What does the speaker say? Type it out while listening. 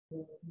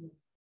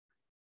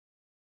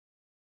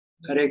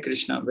Hare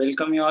Krishna.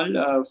 Welcome you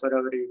all for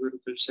our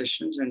e-Gurukula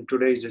sessions, and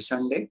today is a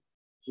Sunday.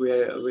 We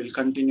will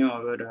continue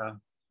our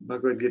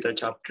Bhagavad Gita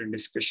chapter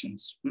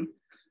discussions.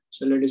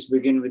 So let us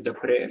begin with the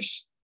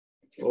prayers.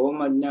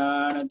 Om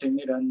Ajnana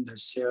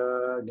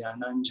Timirandhasya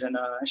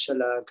Dhyananjana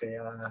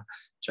Shalakaya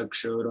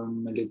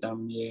Chakshurum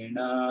Militam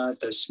Yena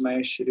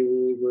Tasmai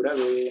Shri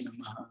Gurave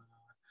Namaha.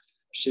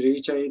 Shri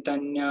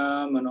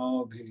Chaitanya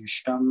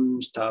Manobhishtam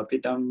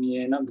Sthapitam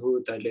Yena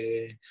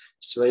Bhutale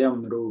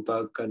Swayam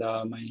Rupa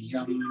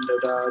Kadamahyam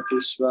Dadati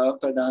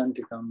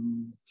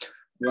Swapadantikam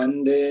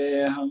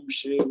Vandeham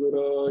Shri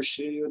Guru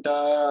Shri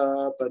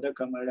Yuta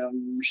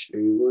Padakamalam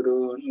Shri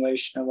Gurun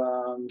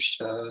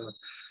Vaishnavamsha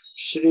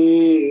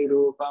Shri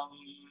Rupam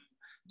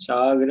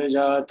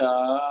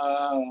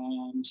Sagrajatam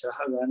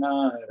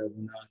Sahagana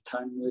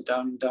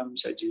Raghunathanvitam Tam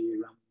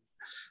Sajivam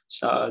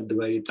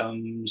Sadvaitam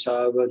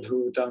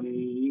Savadhutam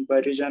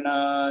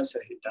Parijana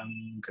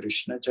Sahitam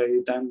Krishna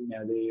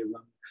Chaitanya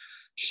Devam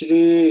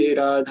Shri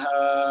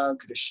Radha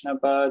Krishna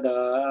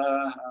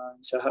Pada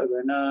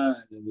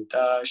Sahagana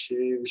Lalita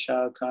Shri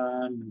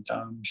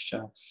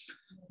Vishakhanutamsha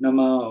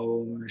Nama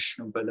Om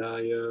Vishnu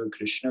Padaya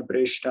Krishna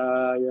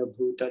Preshtaya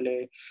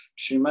Bhutale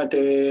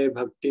Srimate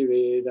Bhakti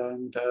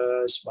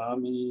Vedanta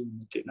Swami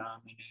Niti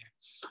Namine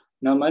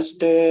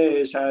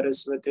Namaste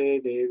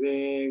Saraswate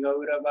Deve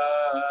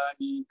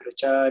Gauravani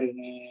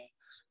Pracharine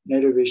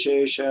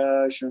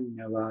Nirvishesha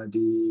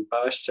Shunyavadi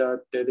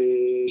Paschatya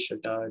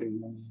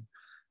Deshatarine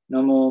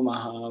Namo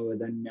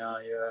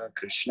Mahavadanyaya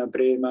Krishna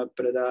Prema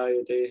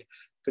Pradayate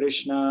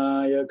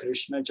Krishnaya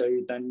Krishna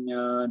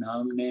Chaitanya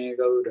Namne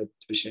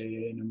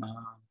Gauratvise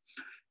Namaha.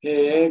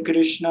 He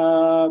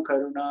Krishna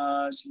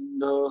Karuna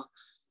Sindho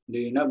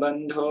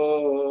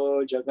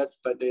Dinabandho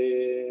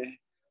Jagatpate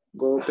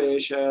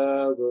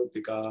Gopesha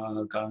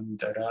Gopika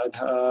Kanta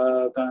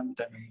Radha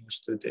Kanta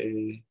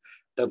Namostute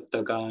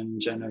Tapta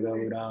Kanchana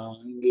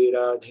Gaurangi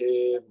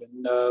Radhe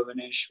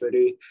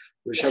Vrindavaneshwari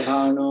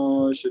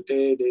Vrishabhano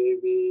Sute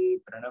Devi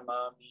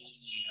Pranamami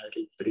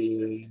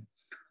Haripriye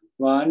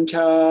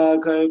Vancha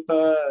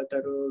Kalpa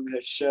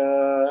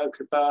Tarubhyasya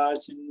Kripa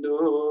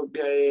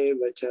Sindhubhya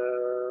Vacha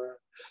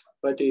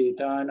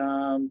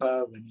Patitanam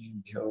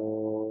Pavanebhyo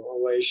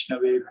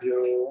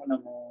Vaishnavebhyo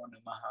Namo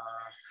Namaha.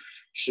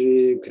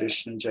 Shri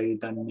Krishna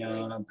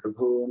Chaitanya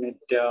Prabhu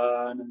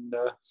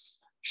Nityananda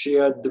Shri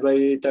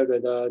Advaita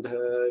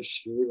Gadadhar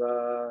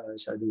Shiva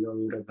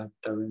Sadigaura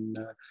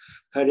Bhaktavinda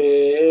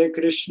Hare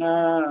Krishna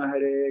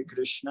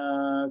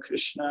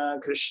Krishna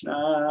Krishna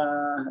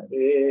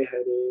Hare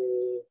Hare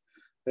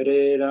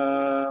Hare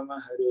Rama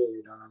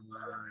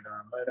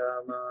Rama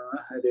Rama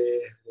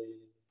Hare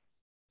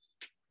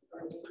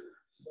Hare.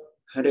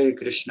 Hare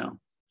Krishna.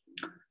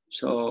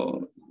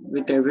 So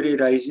with every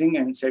rising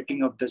and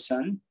setting of the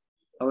sun,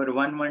 our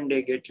one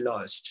day get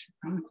lost.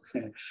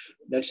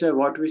 That's why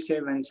what we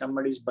say when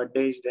somebody's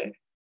birthday is there,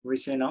 we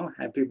say now,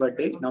 happy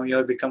birthday. Now you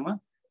have become a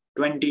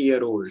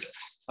 20-year-old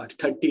or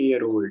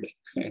 30-year-old.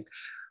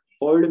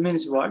 Old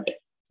means what?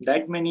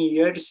 That many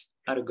years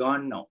are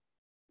gone now.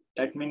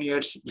 That many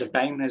years, the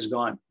time has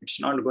gone. It's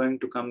not going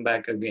to come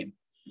back again.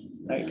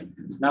 Right?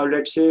 Now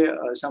let's say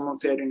some of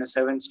you are in a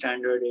 7th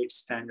standard, 8th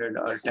standard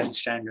or 10th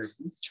standard.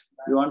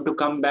 You want to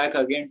come back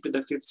again to the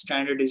 5th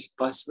standard, is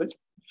possible?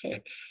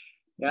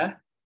 Yeah,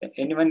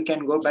 anyone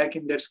can go back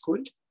in their school.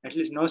 At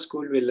least no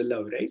school will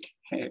allow,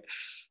 right?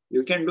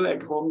 You can do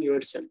at home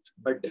yourself,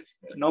 but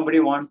nobody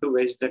want to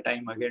waste the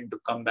time again to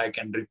come back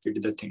and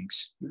repeat the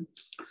things.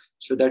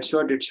 So that's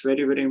what it's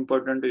very, very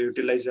important to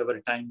utilize our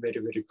time very,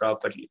 very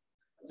properly.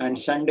 And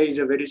Sunday is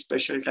a very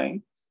special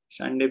time.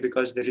 Sunday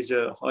because there is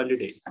a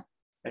holiday.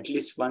 At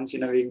least once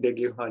in a week they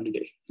give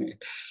holiday.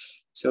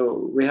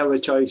 So we have a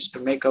choice to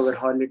make our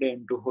holiday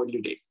into holy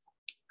day.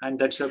 And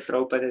that's why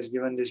Prabhupada has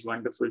given this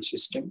wonderful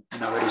system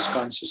in our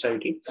ISKCON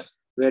society,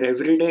 where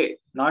every day,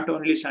 not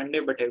only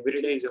Sunday, but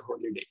every day is a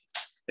holy day.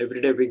 Every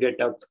day we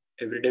get up,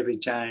 every day we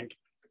chant,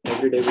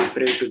 every day we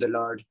pray to the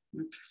Lord.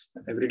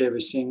 Every day we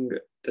sing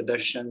the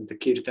darshans, the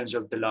kirtans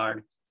of the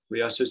Lord.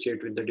 We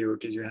associate with the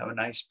devotees, we have a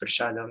nice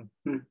prasadam.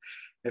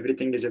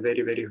 Everything is a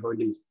very, very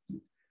holy.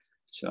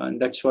 So, and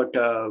that's what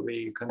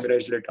we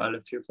congratulate all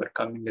of you for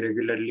coming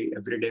regularly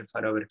every day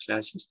for our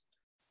classes.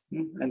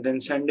 And then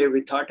Sunday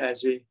we thought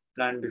as we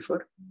planned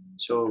before.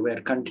 So we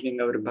are continuing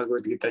our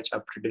Bhagavad Gita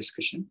chapter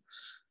discussion.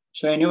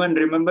 So anyone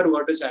remember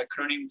what is the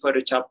acronym for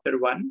a chapter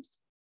 1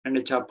 and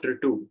a chapter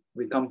 2?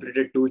 We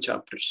completed 2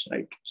 chapters,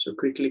 right? So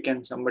quickly,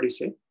 can somebody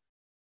say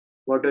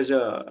what was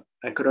the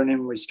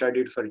acronym we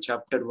studied for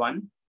chapter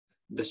 1?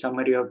 The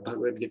summary of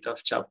Bhagavad Gita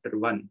of chapter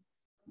 1.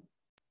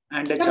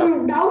 And a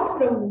chapter...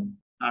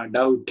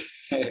 Doubt.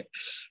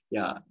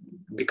 Yeah,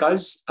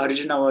 because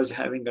Arjuna was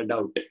having a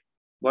doubt.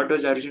 What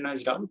was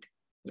Arjuna's doubt?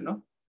 You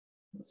know?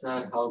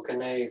 Sir, how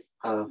can I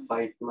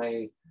fight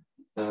my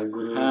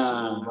gurus,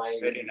 my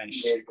very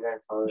nice. great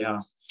grandfather? Yeah,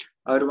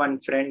 our one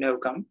friend have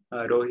come.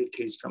 Rohit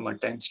is from a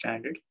 10th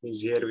standard.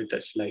 He's here with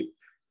us live.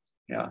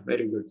 Yeah,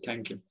 very good.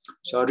 Thank you.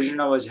 So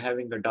Arjuna was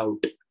having a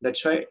doubt.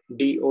 That's why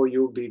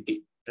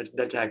DOUBT.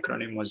 That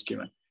acronym was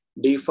given.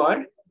 D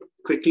for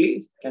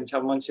Quickly, can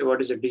someone say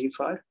what is a D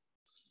for?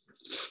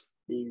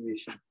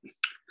 Deviation.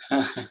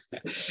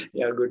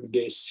 Yeah, good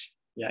guess.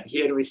 Yeah,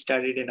 here we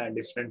studied in a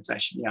different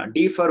fashion. Yeah,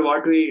 D for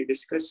what we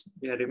discussed.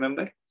 Yeah,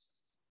 remember?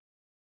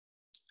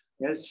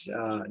 Yes,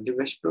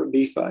 Divesh Pro,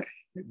 D for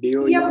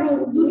DOU. Yeah,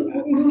 Prabhu.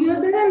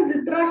 Duryodhana and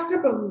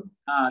Dhritarashtra, Prabhu.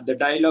 The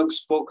dialogue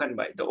spoken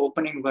by the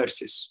opening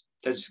verses.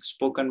 That's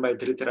spoken by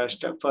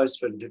Dhritarashtra. First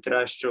for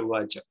Dhritarashtra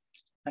Vacha.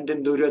 And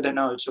then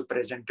Duryodhana also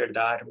presented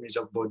the armies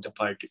of both the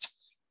parties.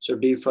 So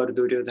D for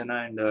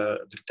Duryodhana and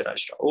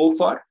Dhritarashtra. O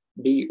for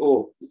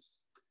D-O.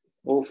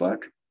 O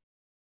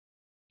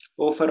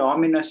for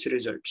ominous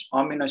results.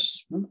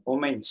 Ominous,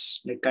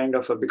 omens. Like kind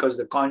of because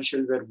the conch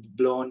shells were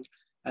blown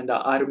and the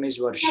armies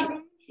were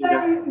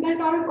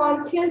that our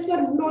conscience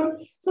were blown.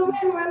 So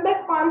when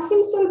that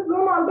conscience were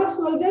blown, all the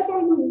soldiers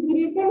on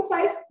Duryodhana's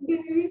side,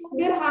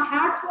 their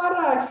hearts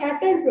were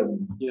shattered,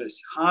 Prabhu. Yes,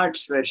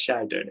 hearts were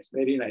shattered.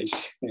 Very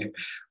nice.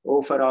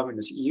 O for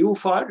ominous. U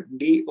for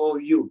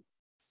D-O-U.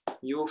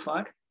 U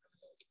for,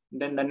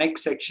 then the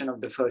next section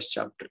of the first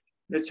chapter.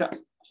 That's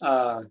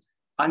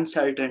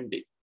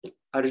uncertainty.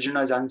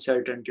 Arjuna's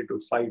uncertainty to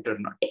fight or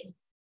not.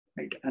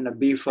 Right? And a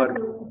B for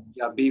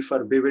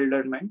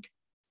bewilderment.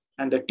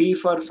 And the T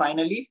for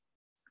finally,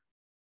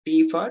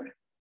 T for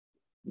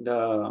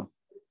the,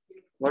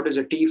 what is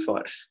a T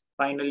for?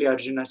 Finally,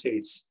 Arjuna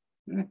says,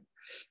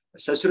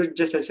 Sasrujya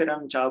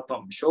Sasaram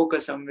Chapam, Shoka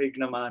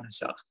Samvigna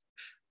Manasa.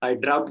 I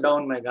drop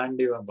down my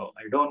Gandiva bow.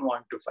 I don't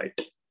want to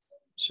fight.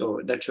 So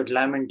that's what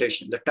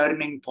lamentation, the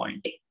turning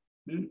point.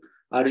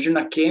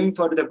 Arjuna came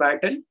for the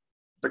battle,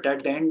 but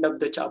at the end of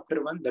the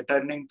chapter 1, the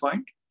turning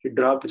point, he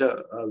dropped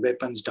the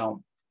weapons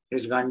down.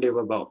 His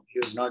Gandiva bow. He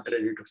was not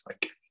ready to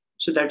fight.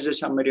 So that's the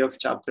summary of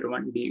chapter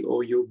 1,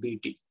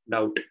 D-O-U-B-T,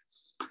 doubt.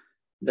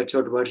 That's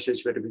what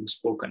verses were being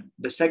spoken.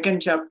 The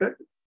second chapter,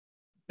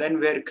 then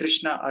where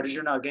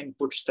Arjuna again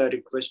puts the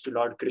request to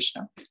Lord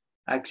Krishna,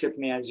 accept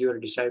me as your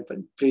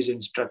disciple, please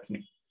instruct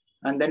me.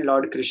 And then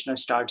Lord Krishna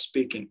starts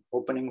speaking.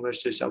 Opening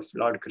verses of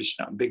Lord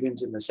Krishna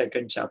begins in the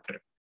second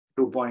chapter,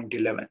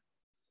 2.11.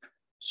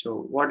 So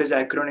what is the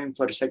acronym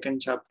for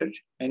second chapter?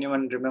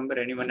 Anyone remember?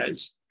 Anyone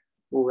else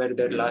who were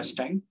there last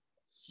time?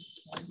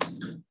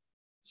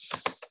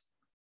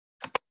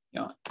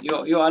 Yeah,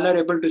 you all are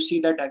able to see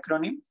that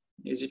acronym.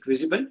 Is it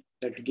visible?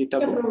 That Gita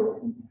book?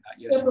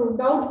 Yes.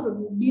 Doubt,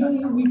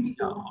 D-O-U-B-T.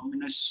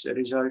 Ominous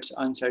results,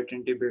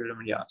 uncertainty,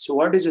 bewilderment. Yeah. So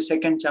what is the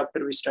second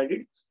chapter we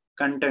studied?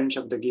 Contents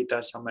of the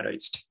Gita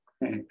summarized.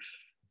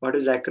 What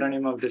is the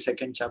acronym of the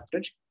second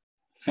chapter?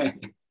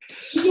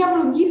 Yeah,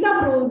 bro, Gita,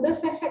 bro. The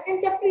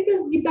second chapter it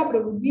was Gita,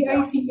 bro.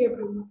 G-I-T-A,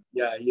 bro.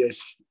 Yeah,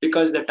 yes.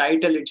 Because the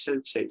title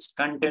itself says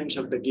contents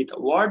of the Gita.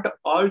 What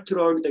all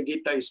throughout the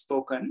Gita is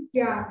spoken,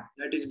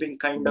 that is being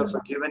kind of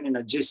given in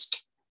a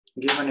gist,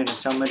 given in a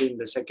summary in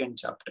the second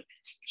chapter.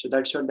 So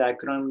that's what the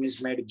acronym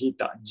is made,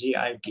 Gita,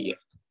 G-I-T-A.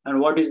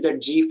 And what is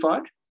that G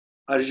for?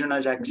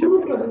 Arjuna's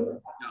acceptance.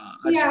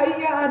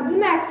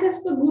 Arjuna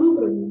accepts the Guru,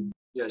 bro.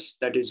 Yes,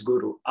 that is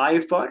Guru. I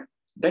for,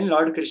 then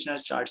Lord Krishna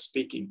starts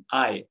speaking.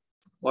 I.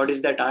 What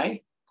is that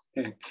I?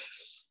 The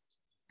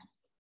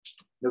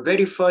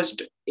very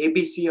first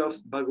ABC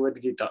of Bhagavad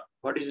Gita.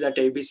 What is that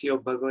ABC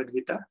of Bhagavad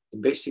Gita? The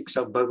basics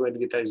of Bhagavad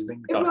Gita is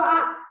being taught.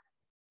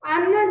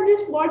 I'm not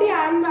this body,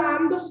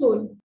 I'm the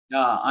soul.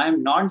 Yeah, I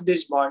am not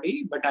this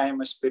body, but I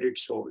am a spirit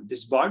soul.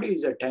 This body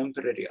is a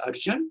temporary.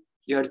 Arjun,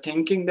 you are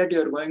thinking that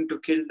you are going to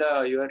kill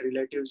your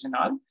relatives and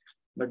all,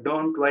 but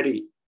don't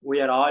worry.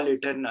 We are all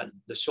eternal.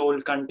 The soul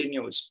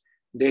continues.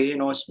 Dehi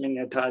nosmin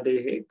yatha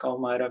dehe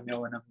kaumaram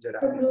yavanam jara.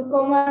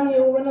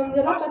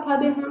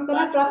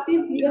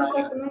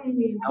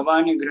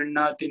 Navani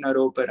grinnati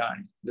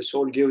naroparani. The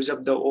soul gives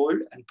up the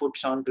old and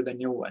puts on to the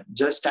new one.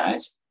 Just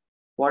as,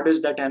 what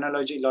is that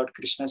analogy Lord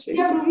Krishna says?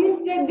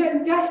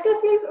 Yeah,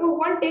 justice means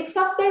one takes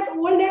up that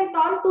old and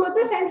torn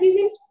clothes and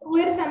he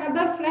wears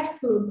another fresh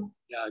clothes.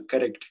 Yeah,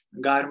 correct.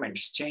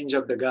 Garments, change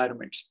of the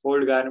garments.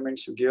 Old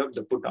garments you give up,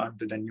 the put on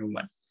to the new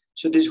one.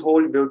 So this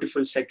whole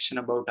beautiful section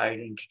about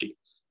identity.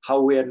 How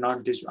we are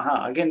not this.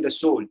 Again, the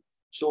soul.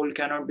 Soul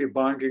cannot be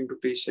burnt into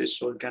pieces.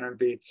 Soul cannot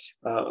be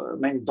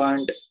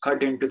burnt,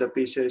 cut into the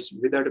pieces,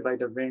 withered by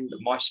the wind,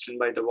 moistened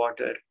by the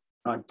water.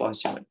 Not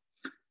possible.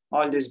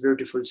 All this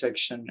beautiful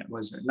section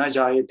was na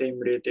jayate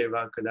mrete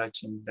va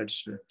kadachin.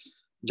 That's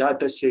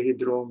jatasya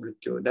hidro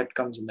mrityo. That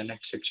comes in the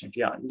next section.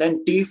 Yeah.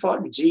 Then T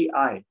for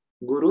G-I.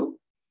 Guru.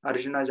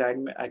 Arjuna's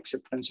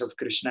acceptance of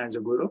Krishna as a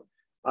Guru.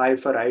 I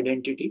for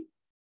identity.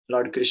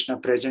 Lord Krishna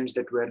presents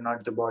that we are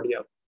not the body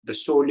of. The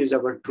soul is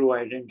our true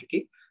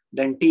identity.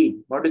 Then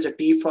T. What is the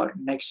T for?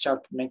 Next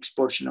chapter, next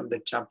portion of the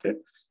chapter.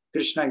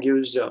 Krishna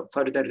gives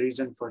further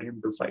reason for him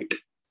to fight.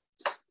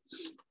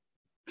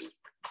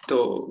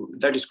 So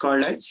that is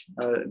called as,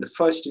 the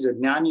first is a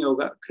Jnana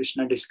Yoga.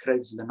 Krishna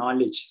describes the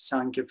knowledge,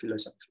 Sankhya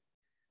philosophy.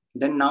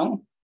 Then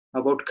now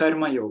about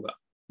Karma Yoga.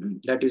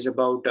 That is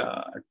about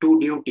 2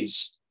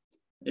 duties.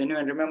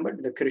 Anyone remember?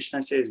 The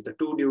Krishna says the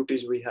 2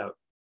 duties we have.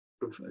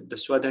 The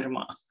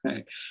Swadharma.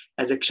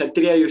 As a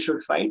Kshatriya, you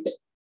should fight.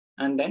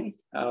 And then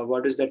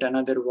what is that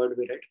another word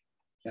we read?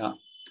 Yeah.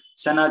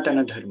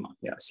 Sanatana Dharma.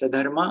 Yeah,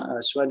 Sadharma,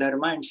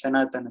 Swadharma and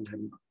Sanatana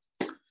Dharma.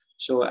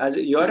 So as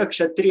you are a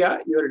Kshatriya,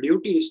 your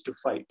duty is to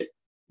fight.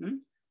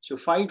 So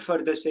fight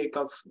for the sake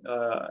of,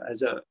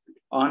 as a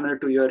honor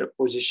to your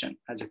position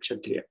as a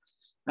Kshatriya.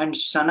 And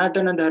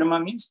Sanatana Dharma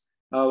means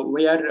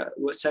we are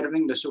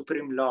serving the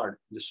Supreme Lord.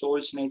 The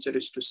soul's nature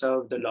is to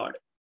serve the Lord,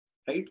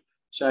 right?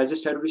 So as a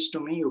service to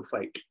me, you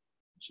fight.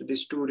 So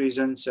these two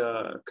reasons,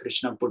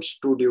 Krishna puts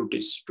two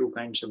duties, two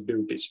kinds of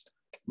duties,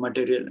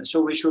 material.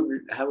 So we should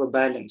have a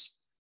balance.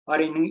 Or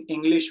in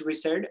English, we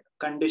said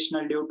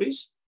conditional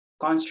duties,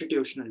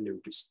 constitutional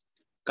duties.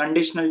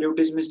 Conditional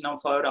duties means now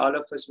for all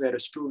of us, we are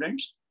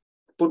students,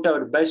 put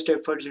our best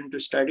efforts into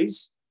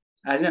studies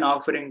as an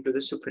offering to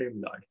the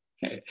Supreme Lord.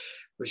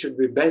 We should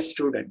be best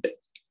student.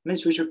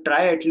 Means we should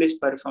try at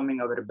least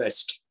performing our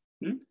best.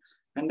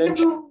 And then we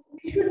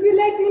should be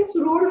like means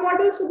role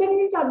model, so that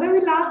means other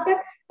will ask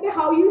that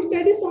how you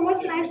study so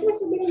much nicely,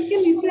 so then we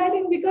can reply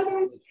it, because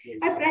means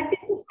I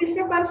practice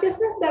Krishna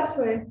consciousness, that's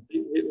why.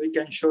 We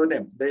can show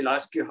them. They'll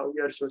ask you how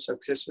you are so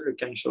successful, you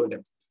can show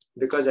them.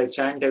 Because I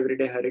chant every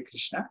day Hare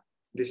Krishna,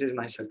 this is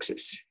my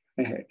success.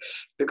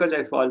 Because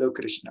I follow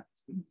Krishna.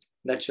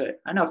 That's why.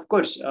 And of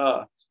course,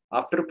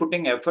 after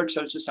putting efforts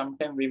also,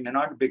 sometimes we may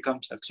not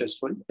become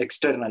successful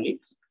externally,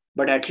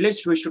 but at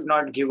least we should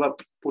not give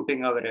up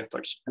putting our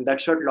efforts. And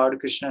that's what Lord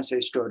Krishna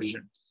says to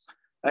Arjun.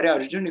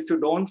 Arjun, if you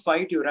don't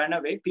fight, you run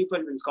away,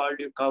 people will call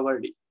you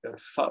cowardly.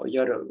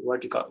 You're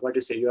what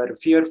you say, you are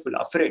fearful,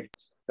 afraid.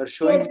 You're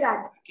showing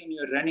that and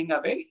you're running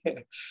away.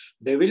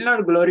 They will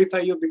not glorify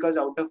you because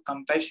out of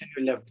compassion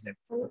you left them.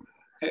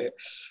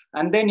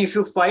 And then if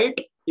you fight,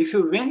 if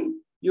you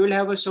win, you will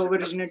have a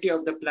sovereignty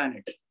of the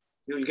planet.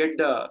 You will get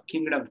the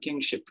kingdom,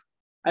 kingship.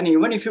 And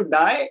even if you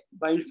die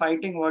while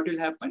fighting, what will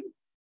happen?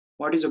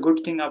 What is a good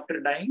thing after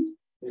dying?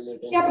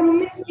 Yeah,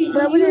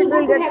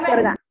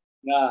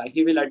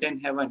 he will attain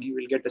heaven. He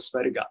will get a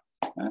Swarga.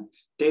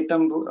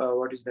 Tetambu,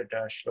 what is that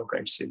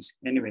shloka? It says.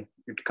 Anyway,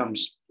 it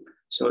comes.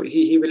 So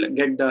he will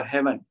get the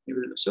heaven.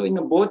 So in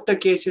both the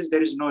cases,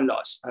 there is no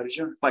loss.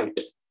 Arjuna fight.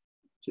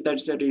 So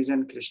that's the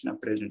reason Krishna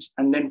presents.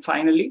 And then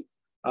finally,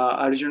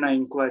 Arjuna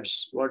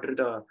inquires,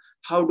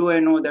 how do I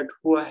know that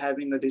who are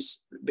having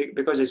this?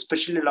 Because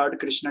especially Lord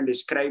Krishna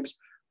describes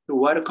to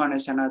work on a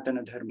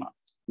Sanatana Dharma.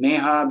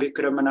 Neha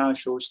Vikramana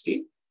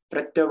Shosti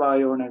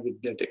Pratyavayona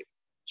Vidyate.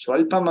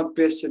 Swalpam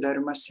Apyasya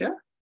Dharmasya.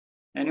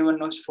 Anyone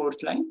knows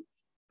fourth line?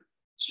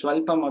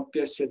 Swalpam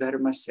Apyasya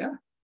Dharmasya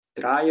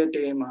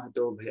Trayate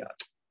Mahato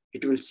Bhayat.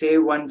 It will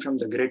save one from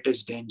the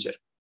greatest danger.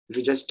 If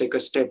you just take a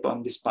step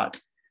on this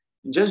path.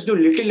 Just do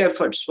little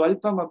effort.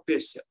 Swalpam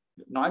Apyasya.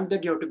 Not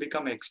that you have to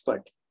become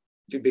expert.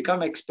 If you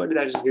become expert,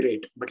 that is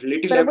great. But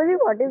little effort.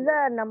 What is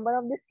the number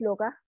of this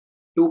sloka?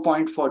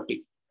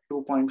 2.40.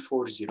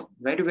 2.40.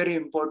 Very, very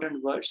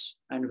important verse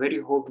and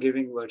very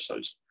hope-giving verse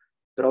also.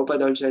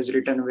 Prabhupada also has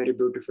written a very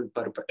beautiful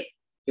purport,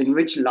 in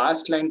which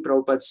last line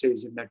Prabhupada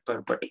says in that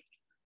purport,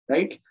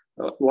 right?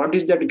 What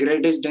is that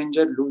greatest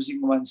danger?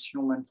 Losing one's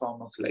human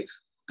form of life.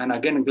 And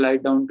again,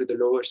 glide down to the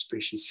lower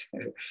species.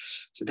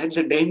 So that's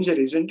a danger,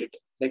 isn't it?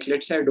 Like,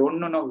 let's say I don't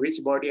know now which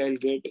body I'll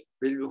get,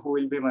 who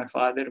will be my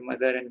father,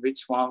 mother, and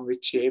which form,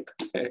 which shape.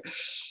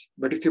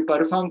 But if you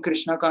perform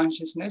Krishna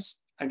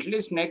consciousness, at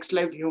least next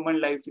life,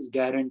 human life is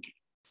guaranteed.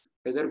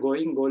 Whether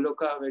going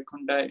Goloka,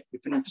 Vaikunta,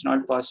 even if it's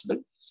not possible,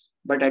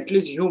 but at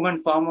least human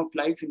form of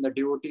life in the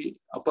devotee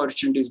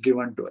opportunity is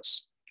given to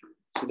us.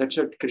 So that's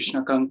what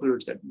Krishna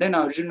concludes that. Then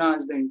Arjuna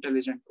asks the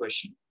intelligent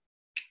question.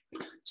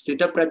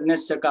 Sthita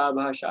prajnasya ka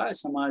bhasha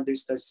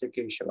samadhistasya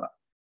keshava.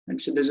 And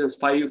so there's a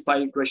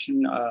five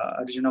question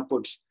Arjuna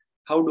puts.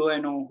 How do I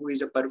know who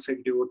is a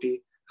perfect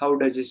devotee? How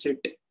does he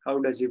sit? How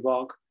does he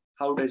walk?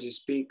 How does he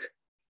speak?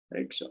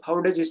 Right? So how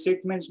does he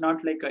sit means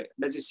not like,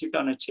 does he sit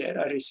on a chair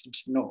or he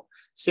sits? No.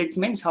 Sit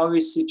means how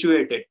he's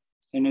situated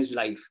in his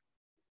life.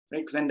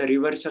 Right? When the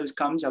reversals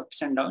comes,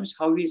 ups and downs,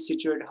 how he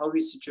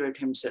situate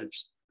himself.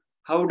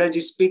 How does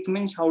he speak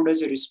means how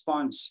does he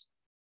respond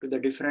to the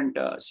different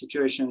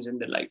situations in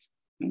the life.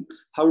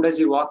 How does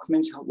he walk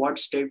means what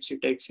steps he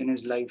takes in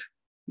his life.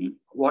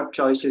 What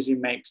choices he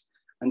makes.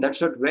 And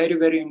that's what very,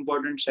 very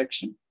important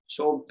section.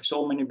 So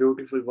many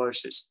beautiful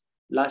verses.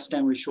 Last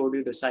time we showed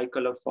you the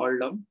cycle of fall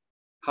down.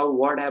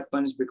 What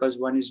happens because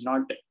one is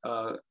not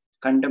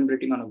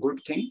contemplating on a good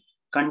thing.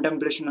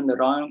 Contemplation on the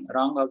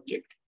wrong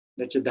object.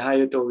 That's a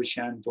Dhayato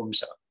Vishyan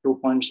Pumsa,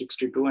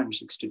 2.62 and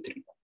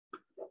 63.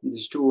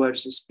 These two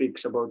verses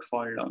speaks about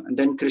fall down. And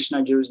then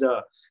Krishna gives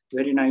the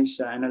very nice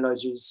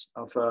analogies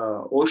of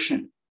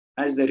ocean.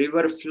 As the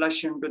river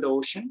flush into the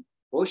ocean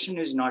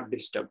is not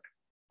disturbed.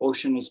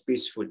 Ocean is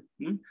peaceful.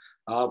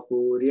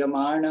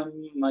 Apuryamanam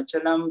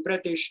machalam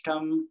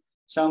pratishtham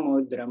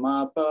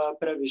samudramapa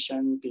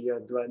pravishanti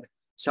yadvad.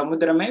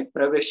 Samudra mein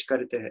pravesh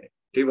karte hai,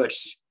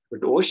 rivers.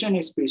 But ocean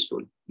is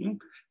peaceful.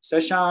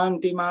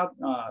 Sashanti ma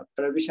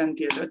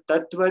pravishanti yadvad.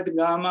 Tatvad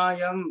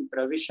gamayam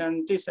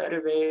pravishanti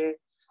sarve.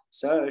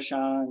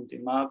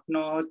 Sashanti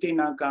mapnoti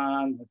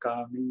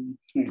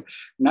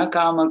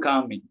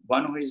nakama-kami.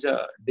 One who is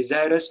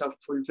desirous of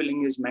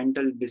fulfilling his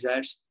mental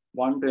desires,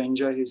 want to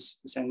enjoy his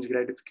sense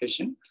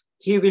gratification,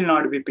 he will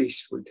not be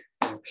peaceful.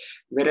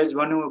 Whereas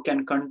one who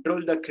can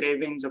control the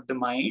cravings of the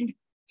mind,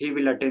 he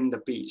will attain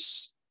the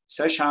peace.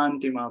 Sa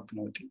shanti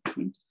mapnoti.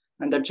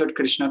 And that's what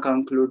Krishna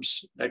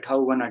concludes, that how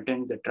one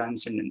attains the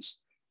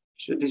transcendence.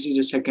 So this is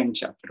the second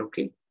chapter,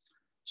 okay?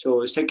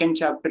 So second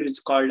chapter is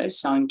called as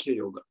Sankhya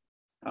Yoga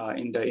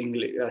in the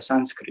English,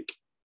 Sanskrit.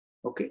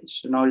 Okay,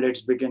 so now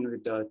let's begin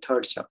with the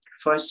third chapter.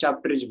 First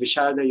chapter is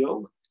Vishada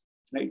Yoga,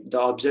 right? The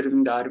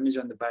observing the armies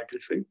on the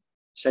battlefield.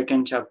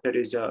 Second chapter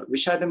is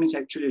Vishadam is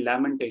actually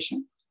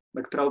lamentation,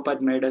 but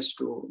Prabhupada made us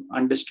to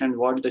understand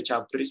what the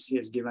chapter is. He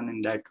has given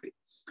in that way.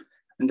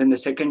 And then the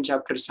second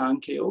chapter,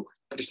 Sankhya Yoga,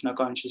 Krishna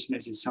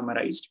consciousness is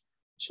summarized.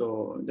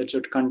 So that's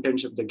what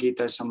contents of the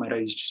Gita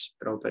summarized.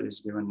 Prabhupada is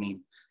given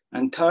name.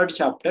 And third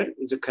chapter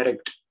is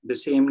correct, the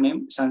same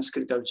name,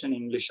 Sanskrit also and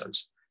English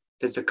also.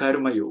 That's the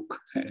Karma Yoga.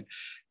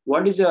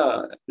 What is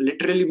the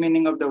literally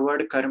meaning of the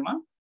word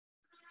karma?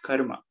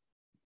 Karma.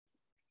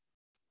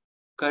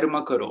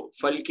 Karma karo,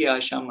 fal ki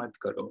asha mat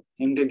karo.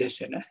 Hindi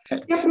dese na.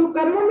 Yeah, Prabhu.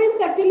 Karma means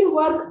actually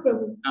work,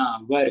 Prabhu.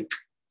 Work.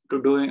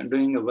 To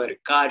doing a work.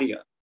 Karya.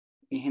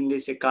 In Hindi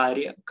se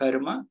karya,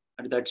 karma,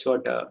 and that's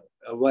what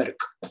work.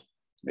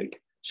 Right.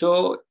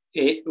 So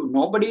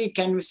nobody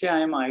can say I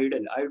am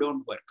idle. I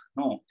don't work.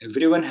 No,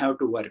 everyone have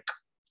to work.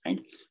 Right.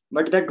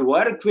 But that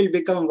work will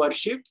become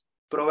worship,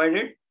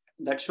 provided.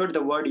 That's what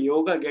the word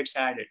yoga gets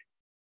added.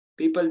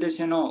 People they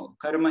say no,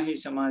 karma hi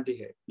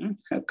samadhi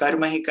hai.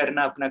 Karma hi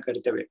karna apna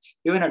kartavya.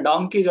 Even a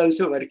donkey is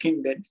also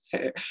working then.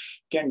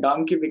 Can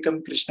donkey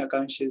become Krishna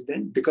conscious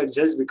then? Because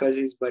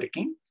he's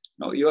working.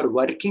 No, you are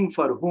working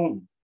for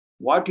whom?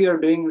 What you are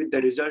doing with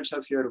the results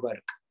of your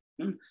work.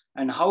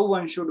 And how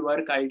one should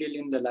work ideally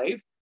in the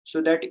life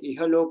so that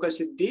ihaloka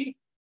siddhi,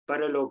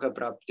 paraloka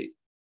prapti.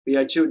 We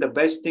achieve the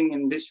best thing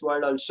in this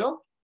world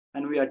also,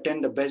 and we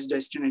attain the best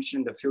destination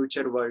in the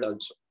future world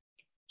also.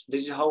 So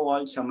this is how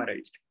all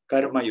summarized.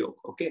 Karma Yoga.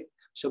 Okay.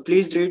 So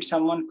please read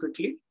someone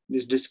quickly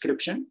this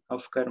description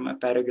of karma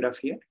paragraph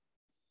here.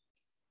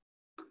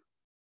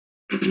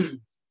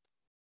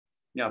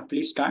 Yeah,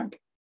 please start.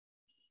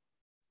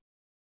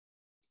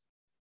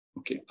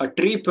 Okay. A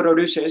tree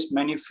produces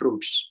many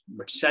fruits,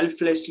 but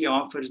selflessly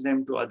offers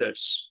them to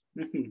others.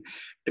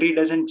 Tree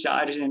doesn't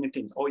charge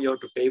anything. Oh, you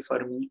have to pay for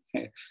me.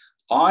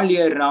 All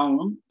year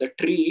round, the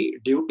tree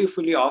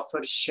dutifully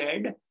offers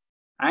shade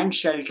and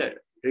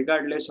shelter,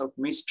 regardless of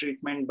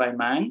mistreatment by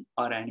man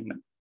or animal.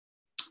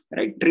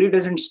 Right? Tree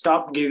doesn't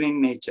stop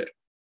giving nature.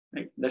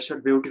 Right? That's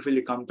what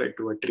beautifully compared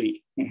to a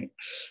tree.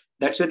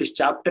 That's what this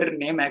chapter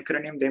name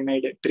acronym they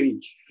made a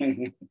tree.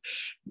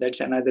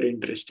 That's another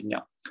interesting.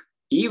 Yeah.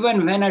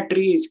 Even when a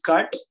tree is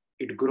cut,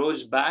 it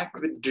grows back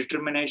with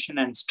determination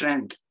and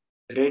strength,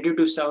 ready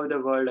to serve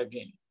the world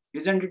again.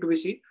 Isn't it? We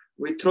see,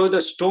 we throw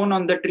the stone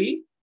on the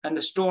tree, and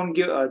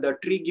the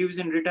tree gives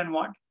in return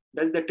what?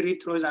 Does the tree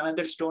throws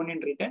another stone in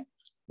return?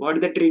 What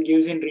the tree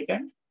gives in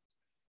return?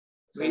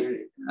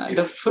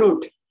 The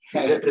fruit.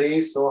 The tree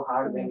is so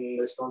hard, then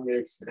the stone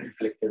gets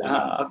reflected.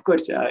 Of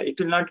course, it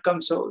will not come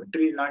so,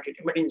 tree will not hit.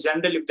 But in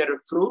general, if there are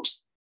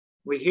fruits,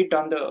 we hit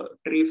on the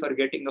tree for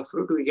getting a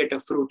fruit, we get a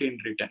fruit in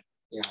return.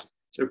 Yeah.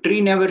 So tree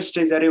never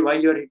says, why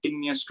you are hitting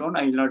me a stone,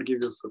 I will not give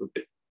you fruit.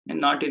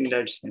 And not in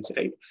that sense,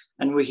 right?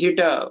 And we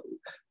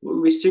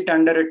sit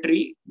under a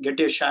tree, get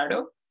a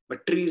shadow,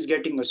 but tree is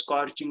getting a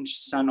scorching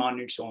sun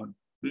on its own.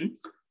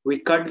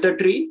 We cut the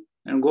tree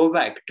and go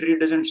back. Tree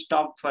doesn't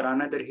stop for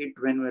another hit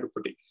when we're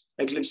putting.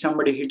 Like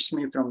somebody hits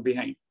me from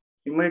behind.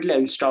 Immediately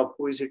I'll stop.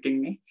 Who is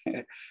hitting me?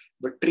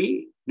 But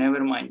tree,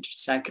 never mind,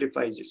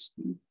 sacrifices.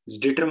 It's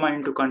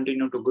determined to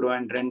continue to grow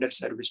and render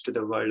service to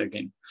the world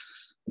again.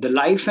 The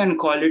life and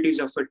qualities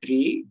of a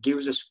tree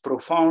gives us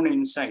profound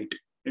insight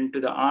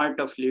into the art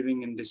of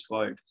living in this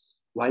world,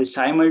 while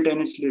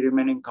simultaneously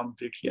remaining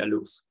completely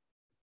aloof.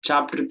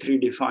 Chapter 3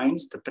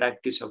 defines the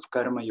practice of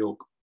Karma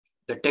Yoga,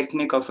 the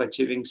technique of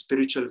achieving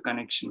spiritual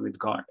connection with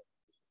God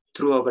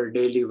through our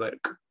daily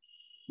work.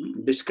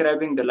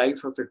 Describing the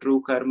life of a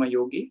true Karma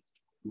Yogi,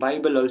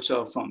 Bible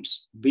also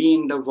affirms, be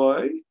in the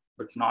world,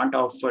 but not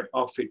of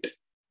it.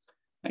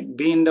 And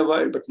be in the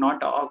world, but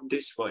not of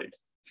this world.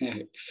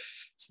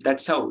 So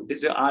that's how, this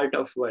is the art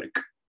of work.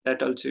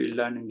 That also you'll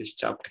learn in this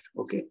chapter.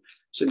 Okay.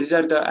 So these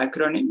are the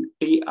acronym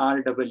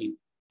TREE.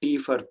 T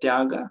for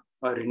Tyaga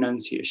or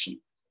renunciation.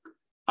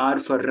 R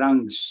for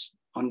rungs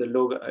on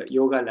the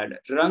yoga ladder.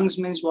 Rungs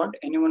means what?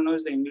 Anyone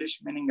knows the English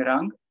meaning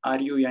rung?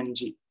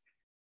 R-U-N-G.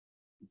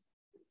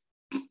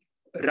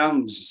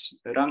 Rungs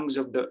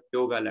of the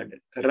yoga ladder.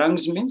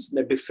 Rungs means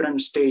the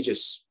different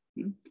stages,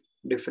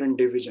 different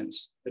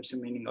divisions. That's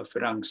the meaning of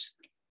rungs.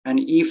 And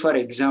E for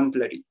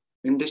exemplary.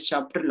 In this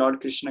chapter, Lord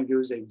Krishna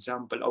gives an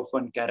example of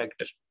one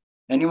character.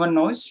 Anyone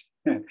knows?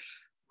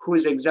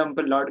 Whose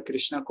example Lord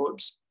Krishna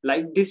quotes?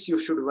 Like this you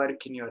should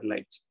work in your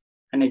life.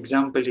 An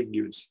example he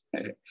gives.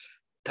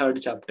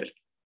 Third chapter.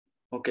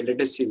 Okay,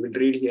 let us see. We'll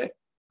read here.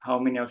 How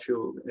many of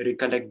you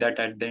recollect that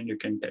at the end you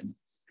can tell me.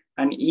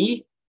 And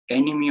E,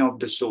 enemy of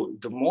the soul.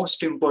 The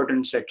most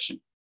important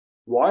section.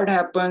 What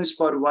happens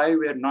for why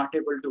we are not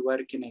able to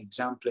work in an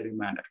exemplary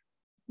manner?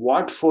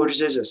 What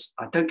forces us?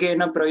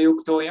 Athakena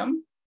prayuktoyam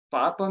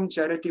papam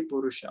charati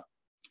purusha.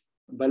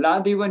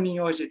 Baladiva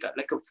niyojita,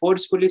 like a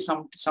forcefully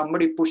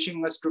somebody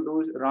pushing us to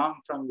do wrong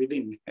from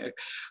within.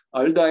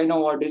 Although I know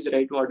what is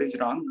right, what is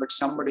wrong, but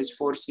somebody is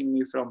forcing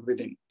me from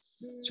within.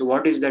 So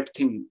what is that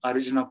thing?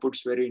 Arjuna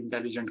puts very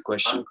intelligent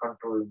question.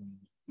 Uncontrolled.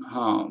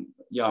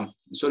 Yeah.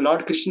 So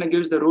Lord Krishna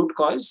gives the root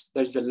cause.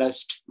 There's a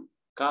lust.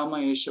 Kama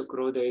esha,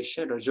 krodha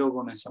esha,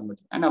 rajoguna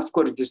samudra. And of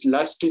course, this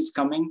lust is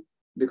coming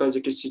because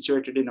it is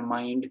situated in a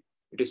mind.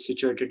 It is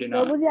situated in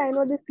a... Prabhuji, I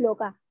know this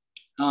sloka.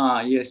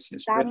 Yes.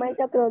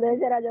 Kamaita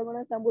krodhaisha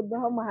rajoguna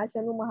sambuddha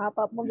mahashanu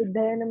mahapapam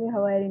viddhayanami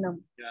havarinam.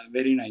 Yeah,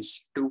 very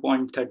nice.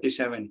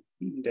 2.37.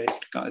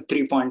 That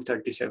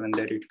 3.37.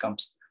 There it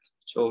comes.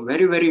 So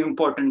very, very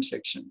important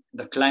section.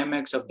 The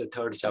climax of the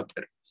 3rd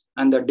chapter.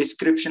 And the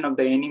description of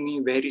the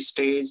enemy, where he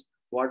stays,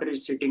 what are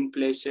his sitting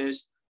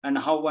places, and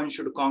how one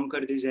should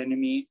conquer this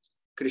enemy,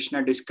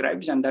 Krishna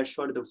describes, and that's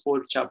what the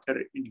 4th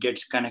chapter, it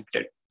gets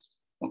connected.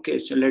 Okay,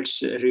 so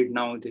let's read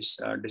now this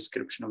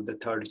description of the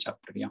 3rd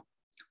chapter. Yeah.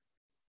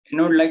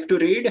 You would like to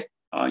read?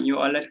 You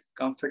all are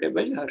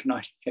comfortable or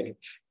not?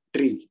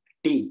 T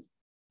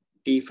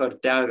for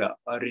Tyaga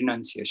or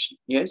renunciation.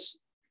 Yes?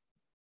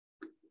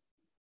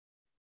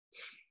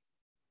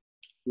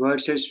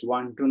 Verses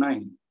 1 to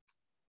 9.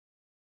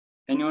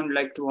 Anyone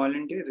like to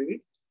volunteer?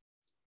 Read?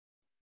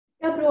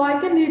 Yeah, bro, I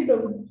can read,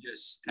 bro.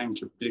 Yes,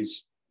 thank you.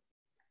 Please.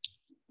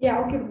 Yeah,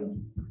 okay, bro.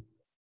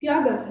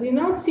 Tyaga,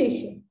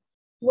 renunciation.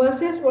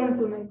 Verses 1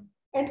 to 9.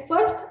 At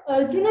first,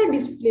 Arjuna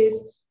displays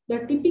the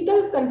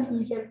typical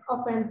confusion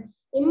of an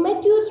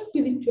immature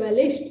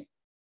spiritualist.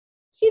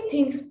 He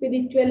thinks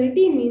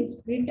spirituality means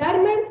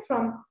retirement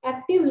from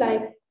active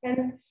life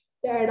and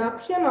the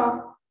adoption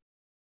of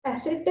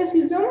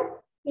asceticism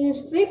in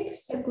strict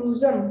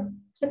seclusion.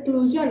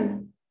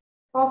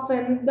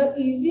 Often, the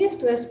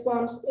easiest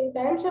response in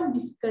times of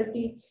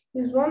difficulty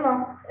is one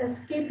of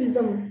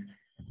escapism.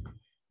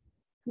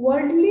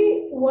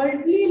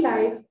 Worldly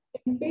life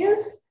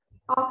entails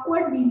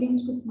awkward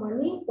dealings with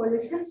money,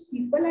 possessions,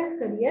 people, and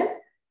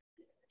career,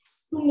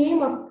 to name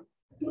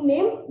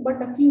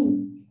but a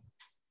few.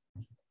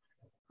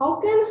 How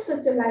can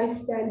such a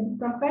lifestyle be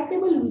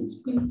compatible with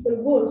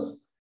spiritual goals?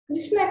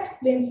 Krishna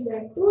explains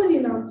that true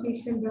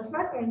renunciation does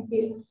not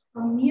entail a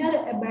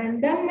mere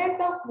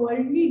abandonment of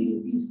worldly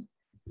duties.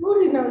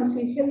 True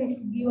renunciation is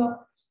to give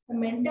up a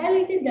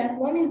mentality that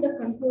one is the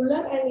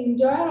controller and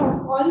enjoyer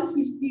of all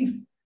his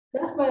deeds.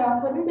 Thus, by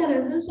offering the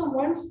results of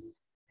one's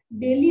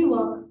daily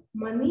work,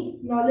 money,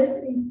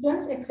 knowledge,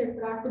 influence,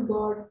 etc. to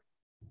God,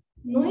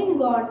 knowing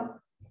God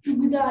to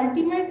be the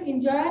ultimate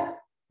enjoyer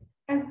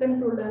and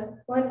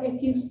controller, one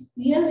achieves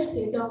real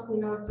state of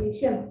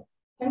renunciation.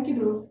 Thank you,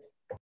 bro.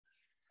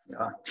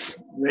 Yeah,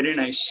 very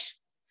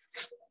nice.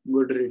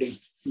 Good reading.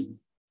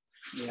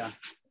 Yeah.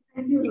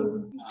 Thank you,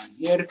 bro.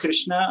 Here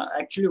Krishna,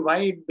 actually why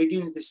it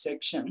begins this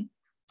section,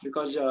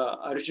 because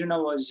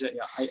Arjuna was,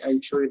 I'll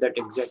show you that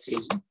exact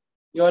reason.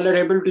 You all are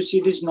able to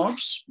see these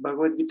notes,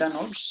 Bhagavad Gita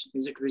notes.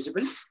 Is it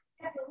visible?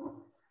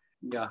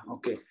 Yeah,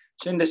 okay.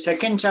 So in the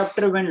 2nd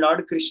chapter, when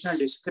Lord Krishna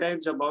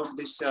describes about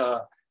this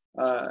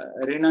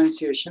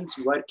renunciations,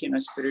 work in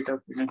a spirit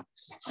of,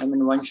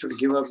 one should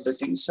give up the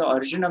things. So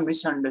Arjuna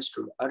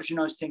misunderstood.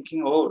 Arjuna was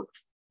thinking, oh,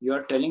 you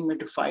are telling me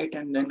to fight,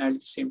 and then at the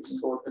same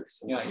time,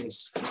 yeah,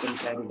 yes, you can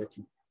carry that.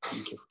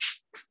 Thank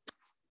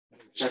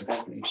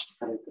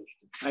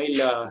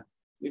you.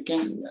 You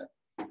can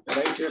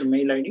write your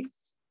mail ID.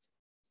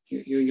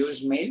 You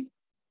use mail?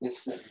 Yes,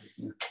 sir.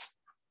 Yeah.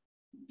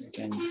 You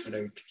can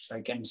write. So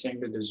I can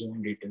send you the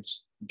Zoom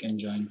details. You can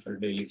join for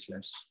daily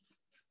class.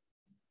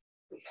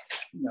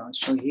 Yeah,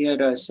 so here,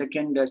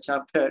 2nd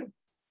chapter,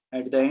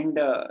 at the end,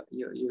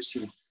 you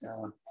see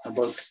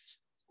about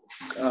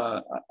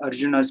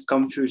Arjuna's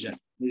confusion.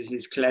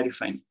 He's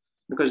clarifying.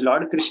 Because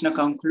Lord Krishna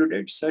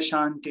concluded,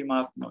 Sashanti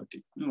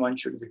mapnoti. One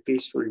should be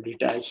peaceful,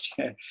 detached.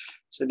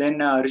 So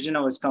then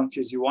Arjuna was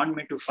confused. You want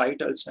me to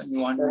fight also? You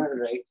want me to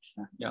write?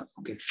 Yeah,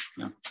 okay.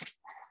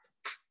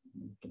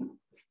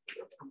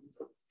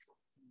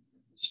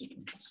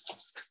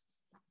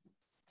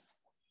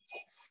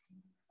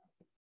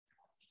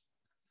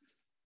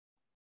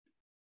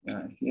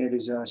 Yeah. Here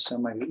is a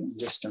summary.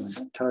 Just a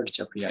minute. 3rd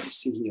chapter. Yeah,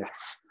 see here.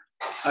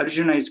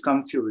 Arjuna is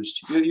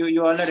confused.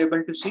 You all are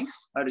able to see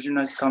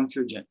Arjuna's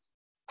confusion.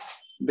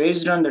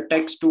 Based on the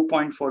text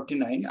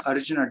 2.49,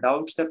 Arjuna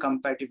doubts the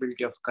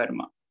compatibility of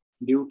karma,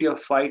 duty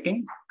of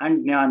fighting,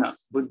 and jnana,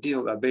 buddhi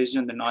yoga, based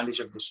on the knowledge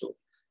of the soul,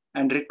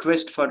 and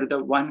request for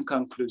the one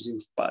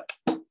conclusive path.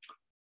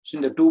 So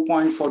in the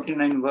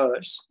 2.49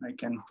 verse, I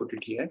can put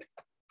it here.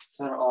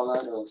 Sir, all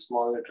are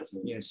small letters.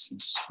 Yes,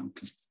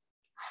 okay.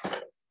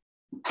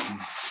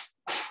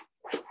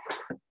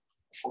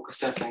 Okay,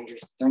 sir, thank you.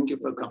 Thank you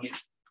for coming.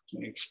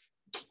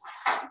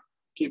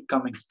 Keep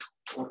coming.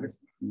 Okay.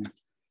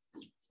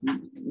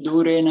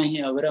 Dure nahi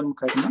avaram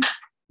karma,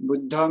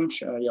 buddham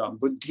shaya,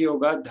 buddhi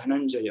yoga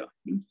dhananjaya.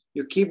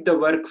 You keep the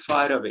work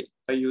far away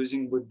by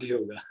using buddhi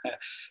yoga.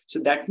 So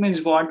that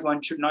means what? One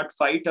should not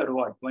fight, or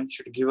what? One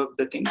should give up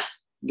the things.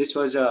 This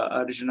was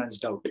Arjuna's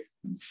doubt.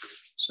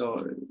 So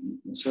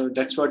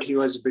that's what he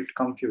was a bit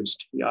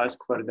confused. He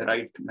asked for the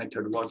right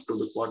method, what to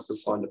do, what to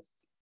follow.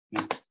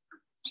 Yeah.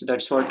 So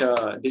that's what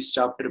this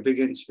chapter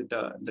begins with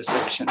the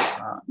section.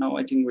 Now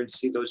I think we'll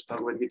see those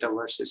Bhagavad Gita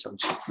verses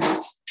also.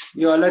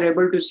 You all are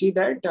able to see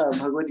that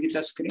Bhagavad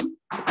Gita screen,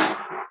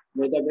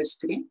 Veda-based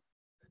screen.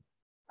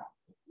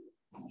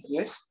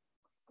 Yes.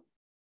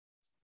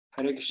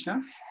 Hare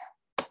Krishna.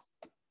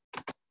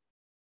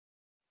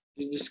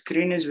 Is the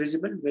screen is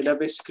visible?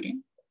 Veda-based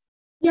screen.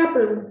 Yeah,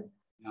 Prabhu.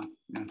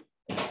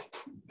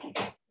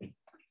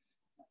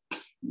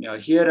 Yeah.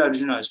 Here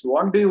Arjuna asks,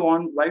 what do you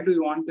want? Why do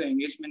you want to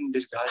engage me in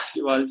this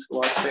ghastly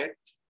warfare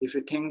if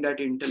you think that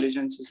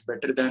intelligence is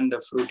better than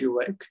the fruity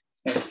work?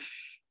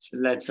 So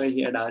that's why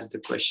he had asked the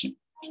question.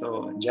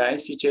 So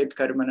Jayasi Chet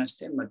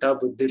Karmanaste Mata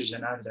Buddhir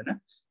Janardana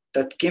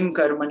Tatkim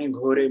Karmani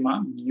Ghore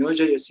Ma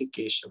Nyojayasi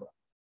Keshava.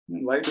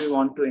 Why do you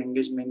want to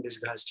engage me in this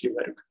ghastly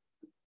work?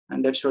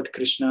 And that's what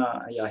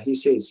Krishna, he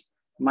says.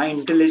 My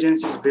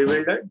intelligence is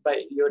bewildered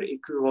by your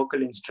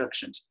equivocal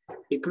instructions.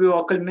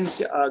 Equivocal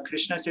means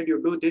Krishna said you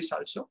do this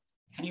also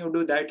and you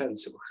do that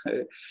also.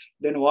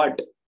 Then what?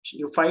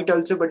 You fight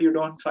also, but you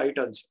don't fight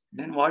also.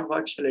 Then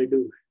what shall I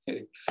do?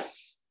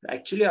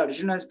 Actually,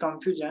 Arjuna's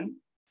confusion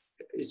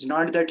is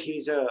not that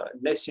he's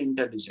less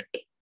intelligent.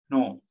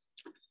 No.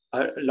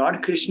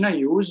 Lord Krishna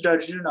used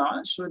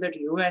Arjuna so that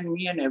you and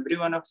me and every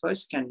one of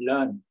us can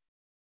learn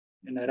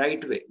in a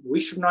right way. We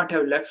should not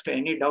have left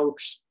any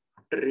doubts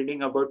after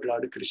reading about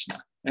Lord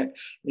Krishna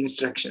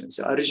instructions.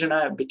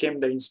 Arjuna became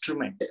the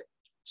instrument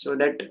so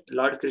that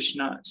Lord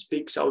Krishna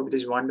speaks out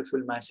this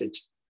wonderful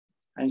message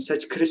and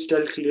such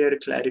crystal clear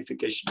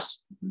clarifications.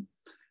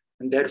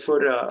 And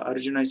therefore,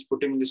 Arjuna is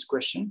putting this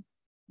question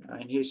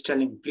and he is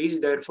telling,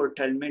 please therefore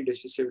tell me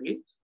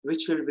decisively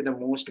which will be the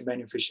most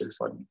beneficial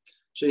for me.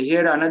 So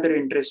here another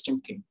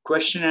interesting thing,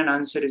 question and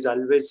answer is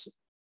always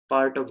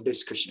part of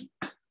discussion.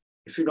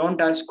 If you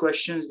don't ask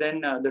questions,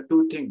 then the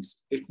two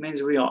things, it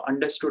means we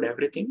understood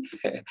everything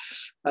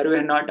or we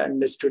have not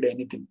understood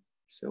anything.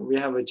 So we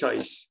have a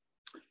choice.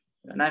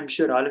 And I'm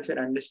sure all of you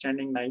are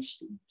understanding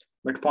nicely.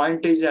 But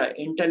point is,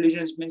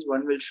 intelligence means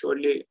one will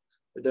surely,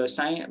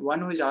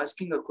 one who is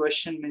asking a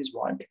question means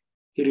what?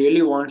 He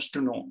really wants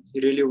to know.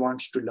 He really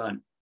wants to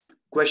learn.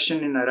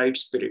 Question in a right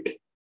spirit.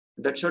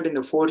 That's what in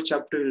the 4th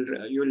chapter,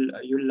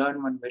 you'll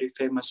learn one very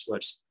famous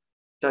verse.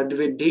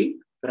 Tadvidhi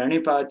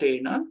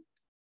pranipatena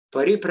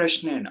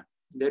pariprashnena.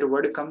 Their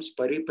word comes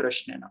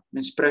pariprashnena,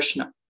 means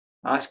prashna,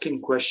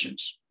 asking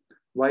questions.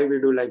 Why we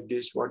do like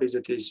this? What is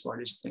it?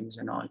 What is things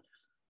and all?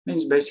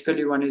 Means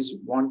basically one is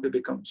want to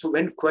become. So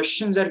when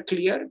questions are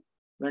clear,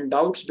 when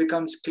doubts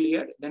becomes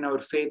clear, then our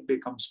faith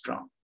becomes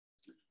strong.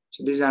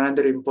 So this is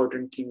another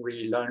important thing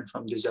we learn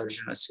from this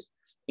Arjuna.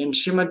 In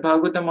Srimad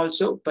Bhagavatam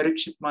also,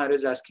 Parikshit Maharaj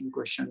is asking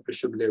question to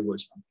Shukdev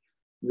Goswami.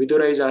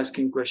 Vidura is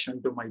asking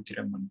question to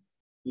Maitreya Muni.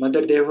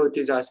 Mother Devavati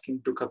is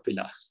asking to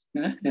Kapila.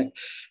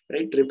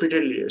 Right?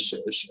 Repeatedly.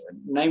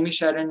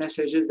 Naimisharanya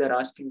sages, they're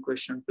asking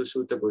question to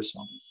Suta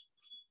Goswami.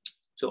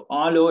 So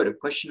all over,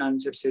 question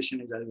answer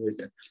session is always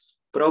there.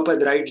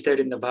 Prabhupada writes there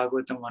in the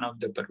Bhagavatam, one of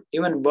the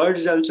even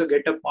birds also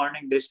get up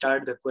morning, they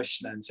start the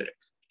question answer.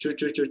 Choo,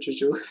 choo, choo, choo,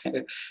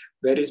 choo.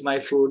 Where is my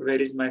food?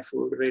 Where is my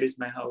food? Where is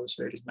my house?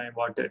 Where is my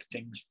water?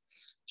 Things.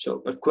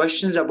 So, but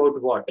questions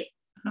about what?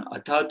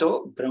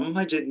 Athato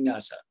Brahma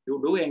Jidnyasa. You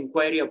do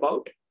inquiry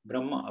about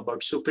Brahma,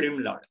 about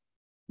Supreme Lord.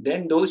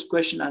 Then those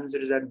question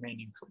answers are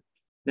meaningful.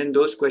 Then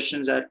those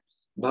questions are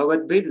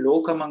Bhavatbid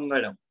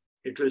Lokamangalam.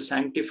 It will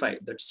sanctify.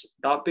 That's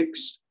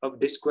topics of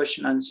this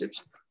question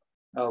answers.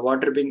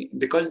 Water being,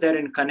 because they're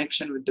in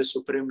connection with the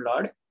Supreme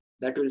Lord,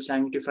 that will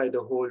sanctify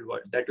the whole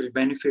world. That will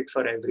benefit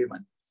for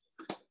everyone.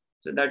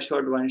 So that's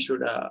what one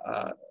should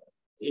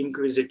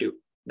inquisitive.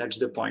 That's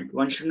the point.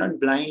 One should not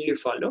blindly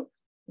follow.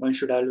 One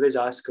should always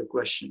ask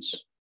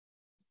questions.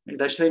 And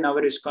that's why in our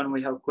ISKCON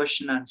we have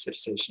question answer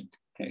session.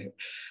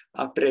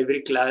 After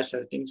every class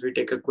or things, we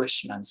take a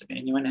question answer.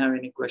 Anyone have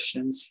any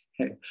questions?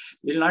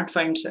 You'll not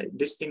find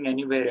this thing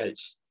anywhere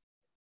else.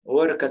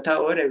 Or Katha,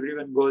 or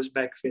everyone goes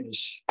back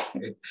finish.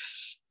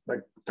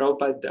 But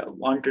Prabhupada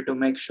wanted to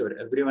make sure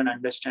everyone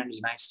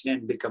understands nicely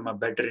and become a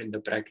better in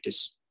the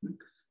practice.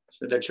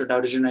 So that's what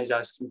Arjuna is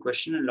asking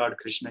question and Lord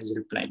Krishna is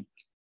replying.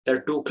 There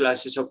are two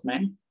classes of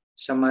men.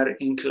 Some are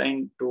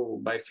inclined to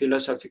by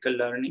philosophical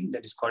learning,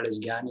 that is called as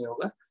Jnana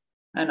Yoga,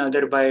 and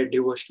other by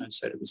devotional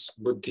service,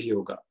 Buddhi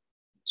Yoga.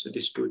 So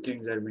these two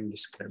things are being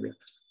described here.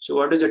 So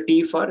what is the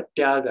T for?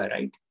 Tyaga,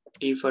 right?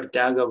 T for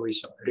Tyaga we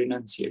saw,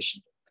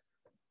 renunciation.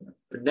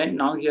 But then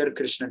now here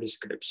Krishna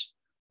describes,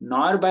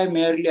 nor by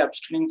merely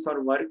abstaining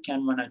for work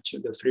can one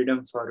achieve the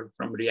freedom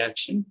from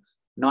reaction,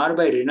 nor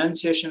by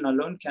renunciation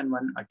alone can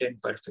one attain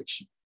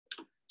perfection.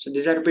 So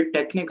these are a bit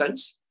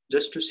technicals,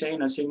 just to say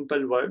in a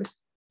simple word,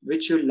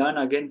 which you learn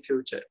again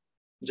future.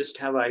 Just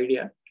have an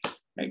idea.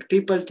 Right?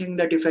 People think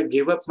that if I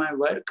give up my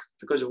work,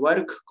 because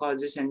work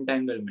causes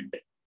entanglement,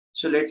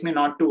 so let me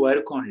not to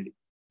work only.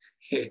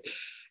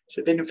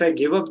 So then if I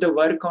give up the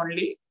work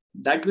only,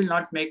 that will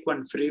not make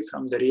one free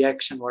from the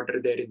reaction what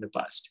are there in the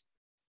past.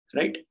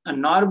 Right?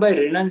 And nor by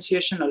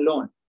renunciation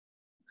alone.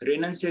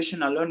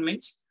 Renunciation alone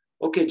means,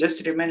 okay,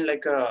 just remain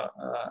like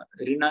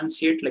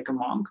renunciate like a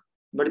monk,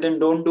 but then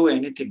don't do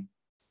anything,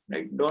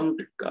 right?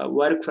 Don't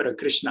work for a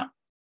Krishna.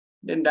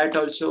 Then that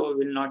also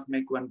will not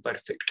make one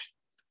perfect.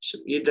 So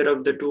either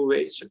of the two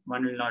ways,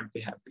 one will not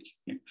be happy.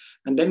 Yeah.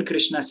 And then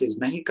Krishna says,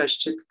 nahi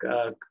kashchit,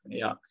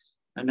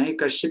 nahi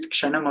kashchit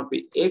kshanam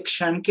api. Ek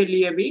kshan ke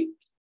liye bhi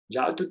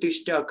jatu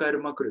tishta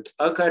akarma krut.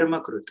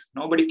 Akarma krut.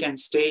 Nobody can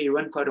stay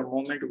even for a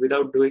moment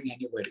without doing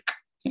any work.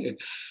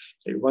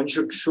 One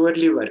should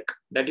surely work.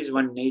 That is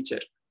one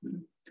nature.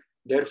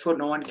 Therefore,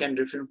 no one can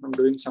refrain from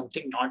doing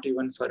something, not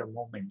even for a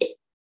moment.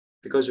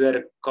 Because we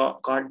are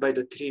caught by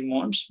the three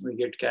modes, we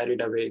get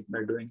carried away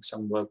by doing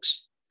some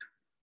works.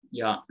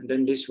 Yeah, and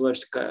then this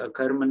verse,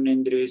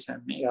 karmanendriyas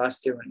and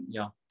yastevan.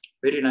 Yeah,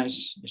 very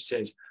nice. It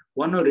says,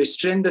 one who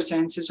restrains the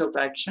senses of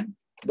action,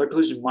 but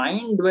whose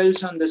mind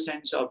dwells on the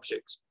sense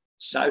objects,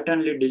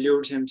 certainly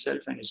deludes himself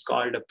and is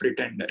called a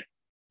pretender.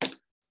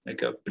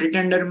 Like a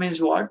pretender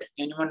means what?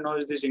 Anyone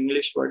knows this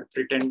English word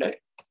pretender?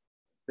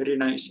 Very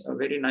nice. A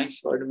very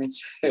nice word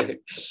means,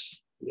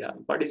 yeah.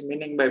 What is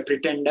meaning by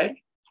pretender?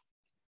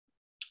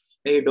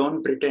 Hey,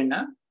 don't pretend,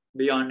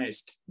 be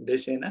honest. They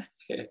say, na?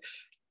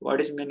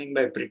 What is meaning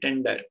by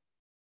pretender?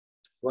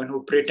 One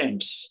who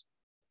pretends.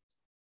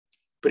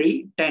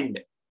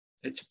 Pretend.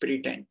 It's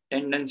pretend.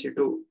 Tendency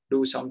to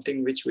do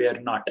something which we are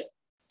not.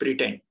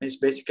 Pretend means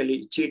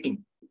basically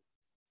cheating.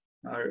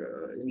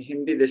 Or in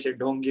Hindi, they say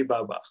Dhongi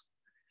Baba.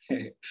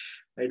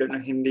 I don't know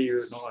Hindi, you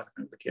know,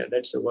 but yeah,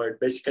 that's the word.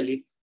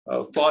 Basically,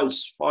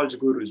 false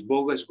gurus,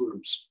 bogus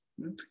gurus.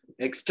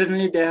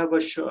 Externally, they have a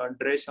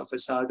dress of a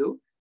sadhu.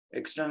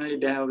 Externally,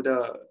 they have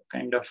the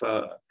kind of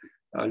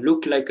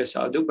look like a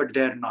sadhu, but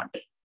they are not.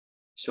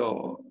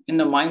 So in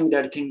the mind,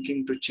 they're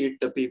thinking to cheat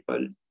the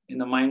people. In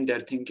the mind, they're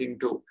thinking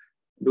to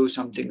do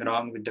something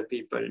wrong with the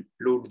people,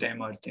 loot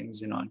them or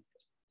things and all.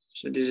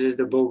 So this is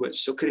the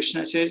bogus. So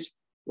Krishna says,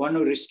 one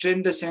who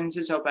restrains the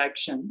senses of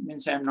action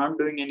means I'm not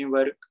doing any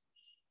work,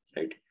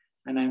 right?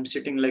 And I'm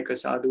sitting like a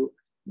sadhu.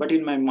 But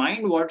in my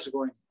mind, what's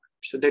going on?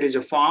 So there is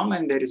a form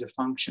and there is a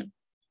function.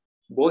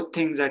 Both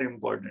things are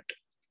important.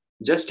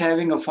 Just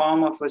having a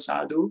form of a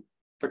sadhu,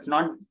 but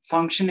not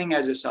functioning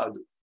as a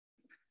sadhu.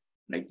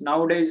 Like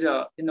nowadays,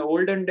 in the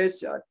olden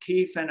days, a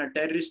thief and a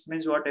terrorist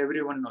means what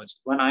everyone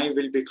knows. One eye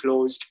will be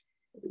closed.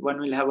 One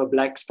will have a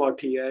black spot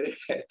here.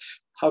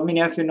 How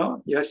many of you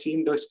know? You have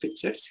seen those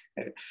pictures?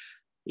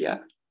 Yeah.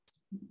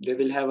 They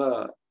will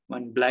have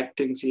one black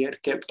things here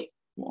kept,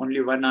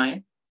 only one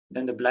eye.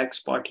 Then the black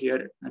spot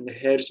here, and the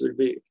hairs will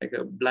be like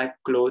a black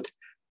cloth.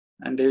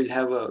 And they will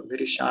have a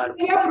very sharp...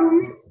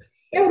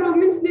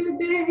 Romans,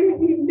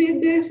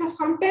 they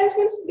sometimes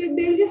means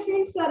they just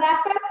means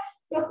wrap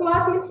the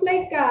cloth means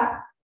like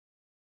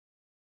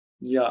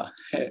yeah,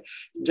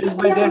 just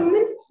by that.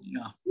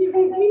 Yeah.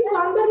 Means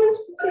on the means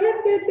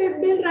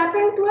forehead they'll wrap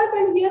a cloth,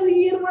 and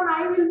here one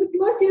eye will be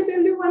closed. Here there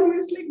will be one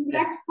means like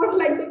black spot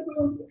like the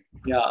cloth.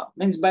 Yeah,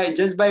 means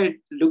just by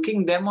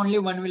looking them only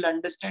one will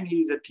understand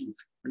he is a thief.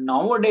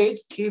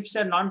 Nowadays, thieves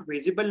are not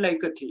visible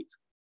like a thief.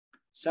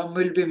 Some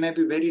will be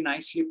maybe very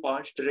nicely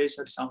polished dress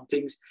or some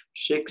things,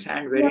 shakes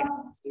hand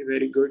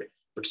very good.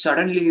 But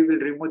suddenly he will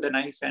remove the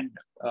knife and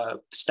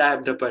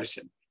stab the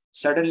person.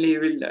 Suddenly he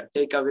will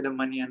take away the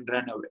money and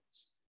run away.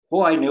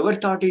 Oh, I never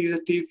thought he is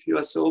a thief. He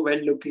was so well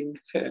looking.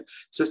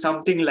 So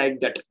something like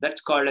that. That's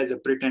called as a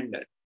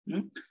pretender.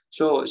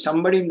 So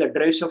somebody in the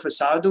dress of a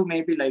sadhu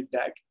may be like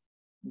that.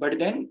 But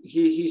then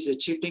he's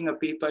cheating a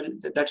people.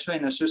 That's why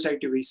in a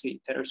society we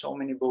see there are so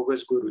many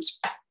bogus gurus.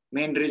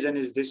 Main reason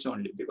is this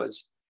only,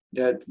 because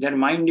their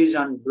mind is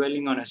on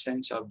dwelling on a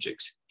sense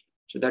objects.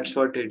 So that's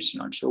what it's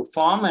not. So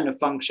form and a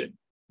function.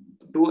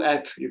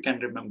 2F, you can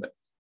remember.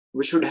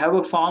 We should have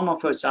a form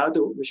of a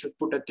sadhu. We should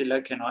put a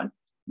tilak and all.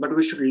 But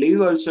we should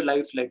live also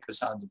life like a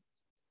sadhu.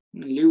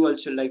 Live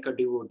also like a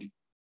devotee.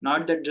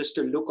 Not that just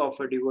a look of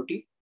a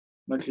devotee,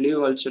 but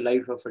live also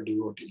life of a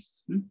devotee.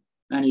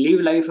 And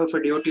live life of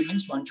a devotee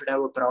means one should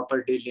have a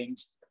proper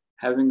dealings,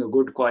 having a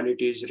good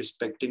qualities,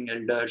 respecting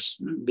elders,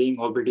 being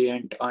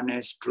obedient,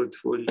 honest,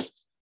 truthful,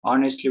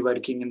 honestly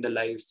working in the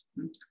life.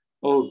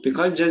 Oh,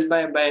 because just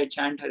by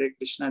chant Hare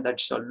Krishna,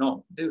 that's all.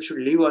 No, they should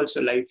live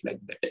also life like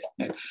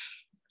that.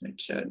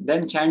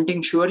 Then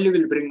chanting surely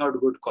will bring out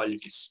good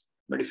qualities.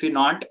 But if we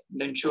not,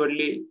 then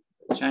surely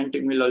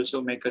chanting will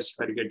also make us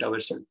forget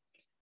ourselves.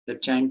 The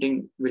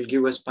chanting will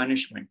give us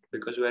punishment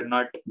because we are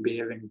not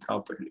behaving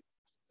properly.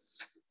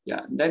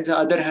 Yeah, that's the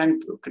other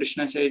hand,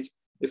 Krishna says,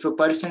 if a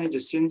person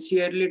is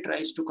sincerely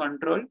tries to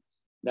control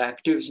the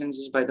active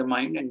senses by the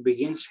mind and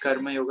begins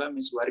karma yoga,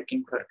 means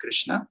working for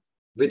Krishna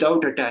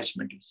without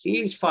attachment, he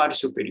is far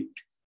superior.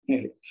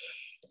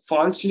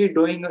 Falsely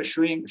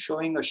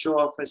showing a show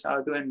of a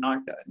sadhu and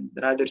not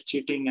rather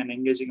cheating and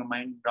engaging a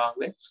mind in wrong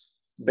way.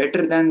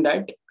 Better than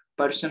that,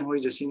 person who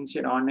is a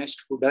sincere,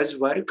 honest, who does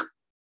work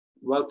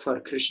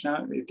for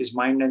Krishna with his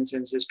mind and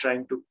senses,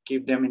 trying to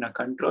keep them in a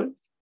control,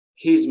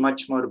 he is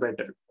much more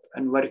better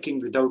and working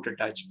without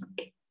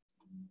attachment.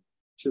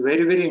 So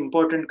very, very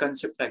important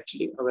concept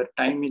actually. Our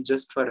time is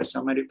just for a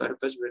summary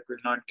purpose. We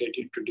will not get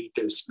into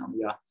details now.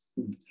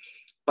 Yeah.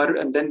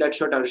 And then that's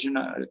what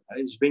Arjuna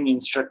is being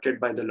instructed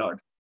by the Lord.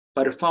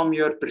 Perform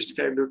your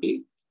prescribed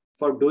duty.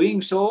 For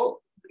doing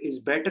so is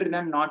better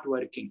than not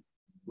working.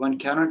 One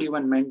cannot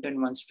even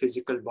maintain one's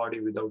physical body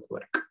without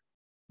work.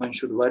 One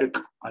should work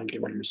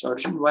ultimately. So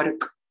Arjuna,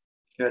 work.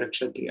 You are a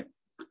Kshatriya.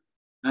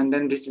 And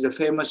then this is a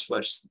famous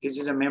verse. This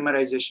is a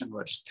memorization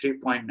verse,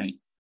 3.9.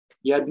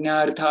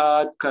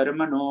 Yajnarthat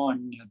karmano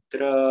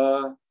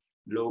anyatra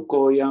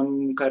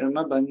lokoyam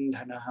karma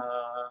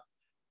bandhanaha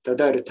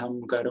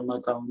tadartham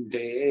karma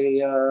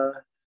kaunteya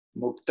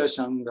mukta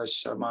sanga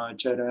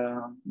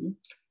samachara.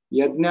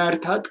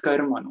 Yajnarthat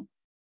karmano.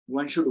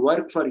 One should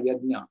work for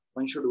yajna.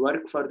 One should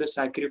work for the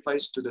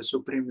sacrifice to the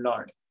Supreme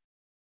Lord.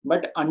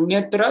 But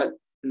anyatra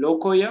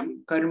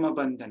lokoyam karma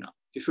bandhana.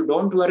 If you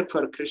don't work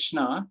for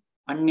Krishna,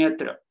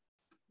 anyatra,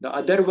 the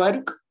other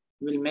work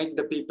will make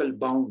the people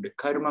bound,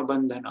 karma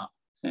bandhana.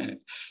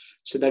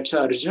 So that's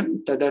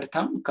Arjun,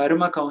 tadartham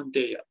karma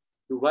kaunteya.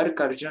 You work,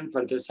 Arjun,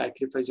 for the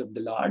sacrifice of the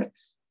Lord,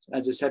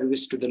 as a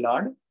service to the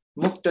Lord.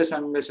 Mukta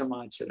sanga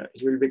samachara.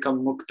 You will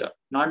become mukta.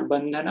 Not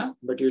bandhana,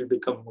 but you will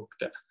become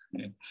mukta.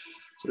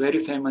 It's a very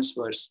famous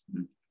verse.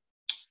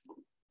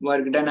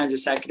 Work done as a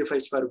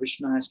sacrifice for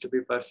Vishnu has to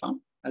be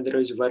performed.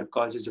 Otherwise, work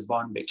causes a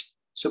bondage.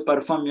 So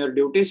perform your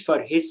duties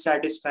for his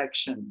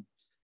satisfaction.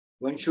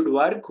 One should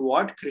work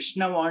what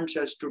Krishna wants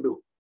us to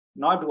do,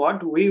 not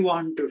what we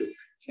want to do.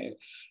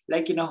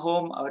 Like in a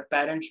home, our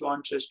parents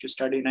want us to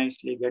study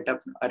nicely, get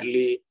up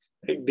early,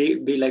 right?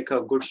 Be like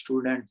a good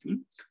student.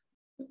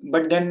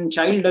 But then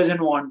child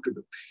doesn't want to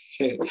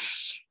do.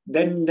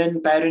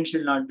 Then parents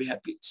will not be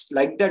happy. It's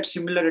like that,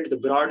 similar at the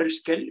broader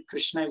scale.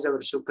 Krishna is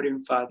our Supreme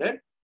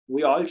Father.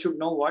 We all should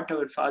know what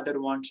our Father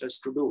wants us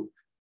to do.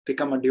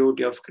 Become a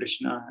devotee of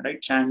Krishna,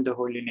 right? Chant the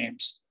holy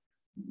names.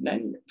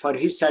 Then for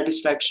his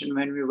satisfaction,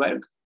 when we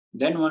work,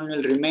 then one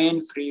will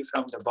remain free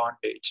from the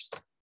bondage.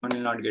 One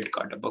will not get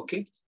caught up,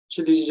 okay?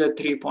 So this is a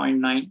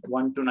 3.9,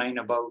 1 to 9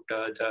 about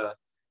the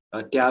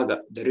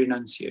tyaga, the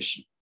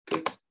renunciation,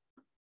 okay?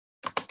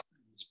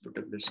 Let's put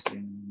up the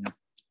screen. Yeah.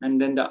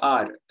 And then the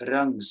R,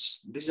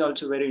 rungs. This is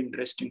also very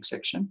interesting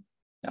section.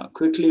 Now,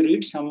 quickly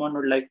read. Someone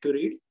would like to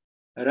read.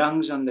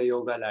 Rungs on the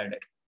yoga ladder.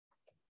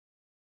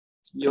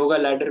 Yoga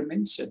ladder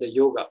means the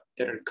yoga.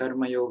 There are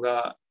karma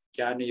yoga,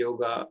 jnana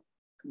yoga,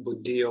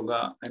 buddhi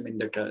yoga,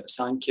 that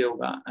Sankhya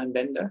yoga, and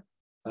then the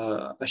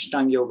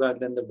Ashtanga yoga,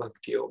 then the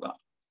Bhakti yoga.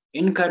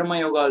 In karma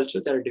yoga also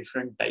there are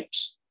different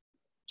types.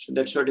 So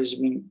that's what is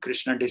being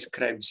Krishna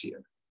describes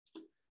here.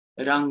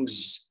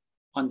 Rungs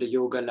on the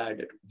yoga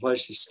ladder,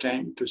 verses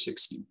 10 to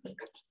 16.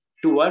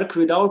 To work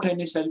without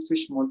any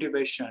selfish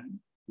motivation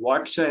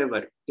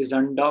whatsoever is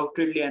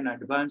undoubtedly an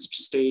advanced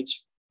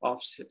stage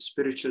of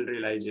spiritual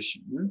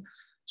realization.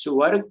 So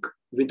work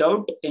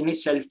without any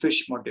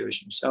selfish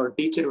motivation. So our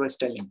teacher was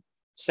telling,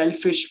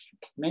 selfish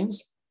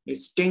means it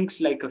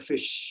stinks like a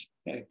fish.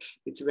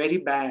 It's very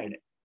bad.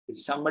 If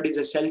somebody is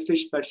a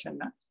selfish person,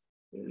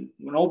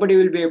 nobody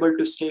will be able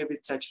to stay with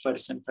such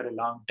person for a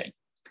long time.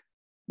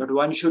 But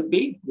one should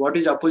be, what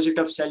is opposite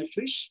of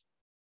selfish?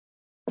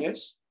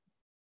 Yes.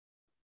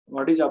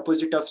 What is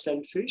opposite of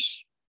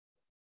selfish?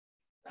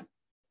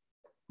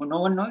 No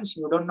one knows.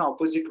 You don't know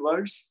opposite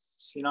words,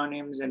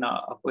 synonyms and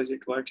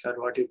opposite words, or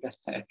what you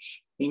can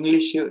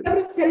English.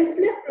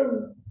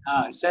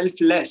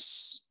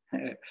 Selfless.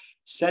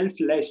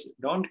 Selfless.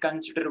 Don't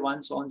consider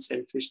one's own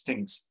selfish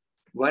things.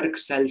 Work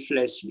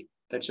selflessly.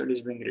 That's what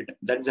is being written.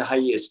 That's the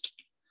highest.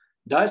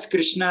 Thus,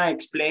 Krishna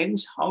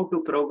explains how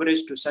to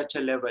progress to such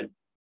a level,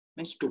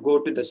 means to go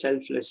to the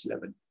selfless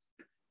level.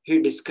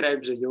 He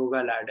describes a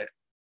yoga ladder,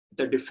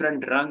 the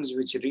different rungs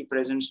which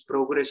represents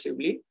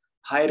progressively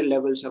higher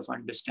levels of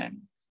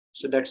understanding.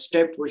 So that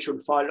step we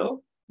should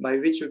follow, by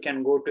which we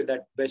can go to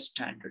that best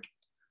standard.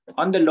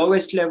 On the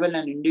lowest level,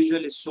 an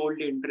individual is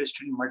solely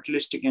interested in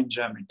materialistic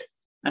enjoyment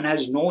and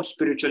has no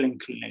spiritual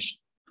inclination.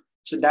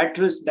 So that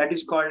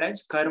is called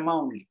as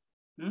karma only.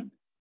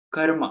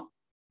 Karma,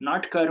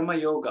 not karma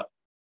yoga.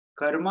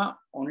 Karma,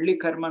 only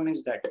karma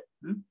means that.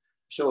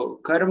 So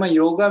karma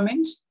yoga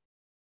means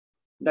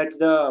that's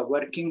the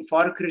working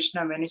for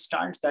Krishna when he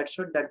starts. That's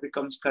what that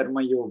becomes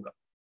karma yoga.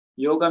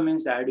 Yoga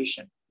means the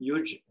addition.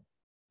 Yuj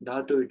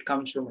dhatu, it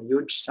comes from a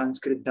huge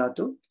Sanskrit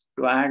dhatu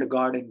to add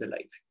God in the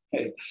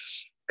life.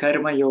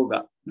 Karma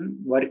yoga,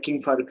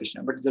 working for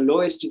Krishna. But the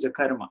lowest is a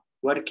karma,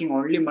 working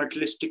only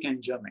materialistic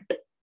enjoyment,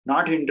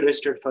 not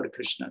interested for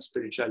Krishna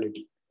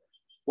spirituality.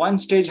 One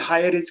stage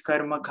higher is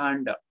karma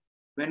khanda,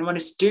 when one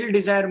still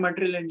desire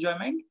material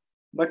enjoyment,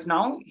 but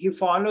now he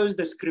follows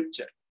the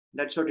scripture.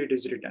 That's what it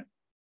is written,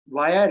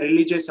 via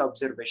religious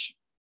observation,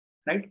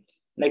 right?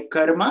 Like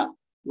karma,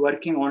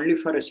 working only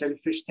for a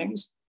selfish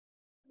things.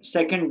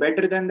 Second,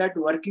 better than that,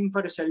 working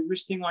for a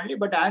selfish thing only,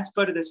 but as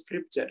per the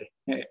scripture,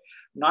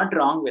 not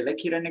wrong way, like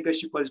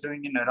Hiranyakashipu was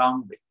doing in a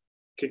wrong way,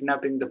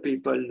 kidnapping the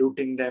people,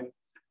 looting them,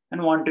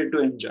 and wanted to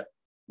enjoy.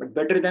 But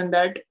better than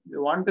that,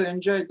 you want to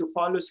enjoy, to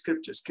follow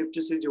scripture.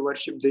 Scripture says you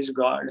worship this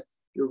God,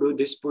 you do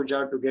this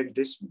puja to get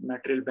this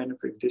material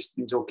benefit, this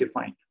things, okay,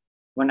 fine.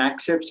 One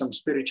accepts some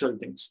spiritual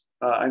things,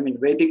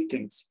 Vedic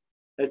things.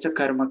 That's a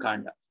karma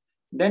kanda.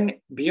 Then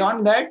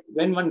beyond that,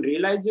 when one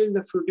realizes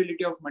the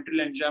futility of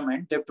material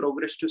enjoyment, they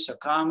progress to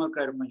Sakama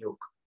Karma Yoga.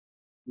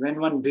 When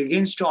one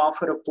begins to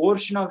offer a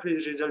portion of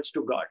his results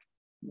to God,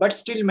 but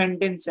still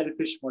maintain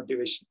selfish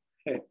motivation.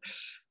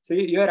 So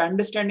you are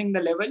understanding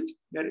the level,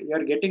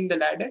 you're getting the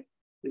ladder.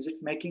 Is it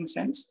making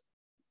sense?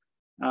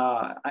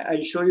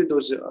 I'll show you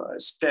those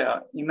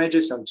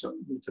images also.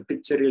 It's a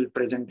pictorial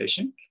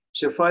presentation.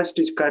 So first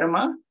is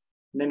karma,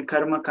 then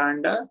karma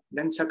kanda,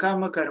 then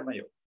sakama karma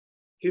yoga.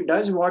 He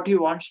does what he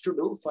wants to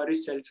do for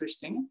his selfish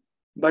thing,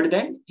 but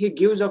then he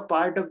gives a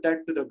part of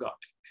that to the God.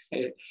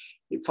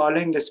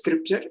 Following the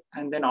scripture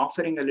and then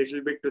offering a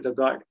little bit to the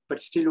God, but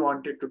still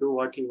wanted to do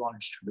what he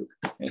wants to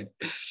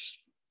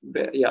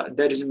do. Yeah,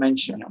 there is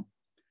mention.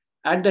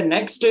 At the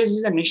next stage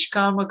is the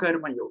nishkama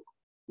karma yoga.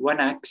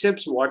 One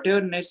accepts whatever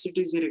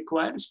necessities he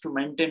requires to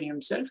maintain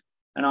himself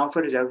and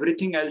offers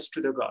everything else to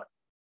the God.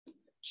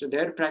 So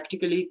there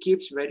practically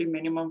keeps very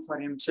minimum for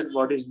himself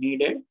what is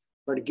needed,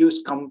 but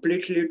gives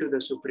completely to the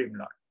Supreme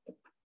Lord.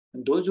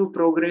 And those who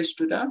progress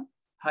to the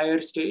higher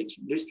stage,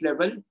 this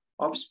level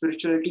of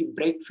spirituality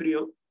break free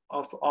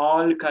of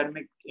all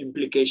karmic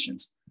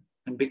implications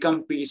and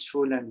become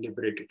peaceful and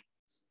liberated.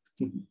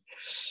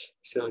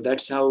 So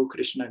that's how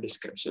Krishna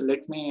describes. So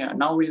let me,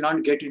 now we'll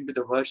not get into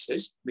the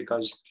verses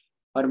because,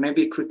 or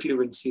maybe quickly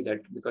we'll see that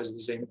because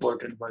these are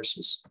important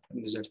verses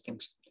and these are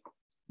things.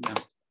 Yeah.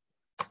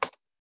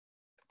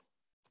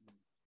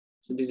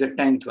 So this is the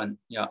 10th one.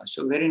 Yeah.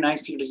 So very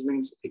nicely it is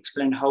being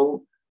explained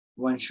how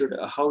one should,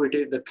 how it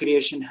is the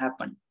creation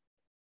happened.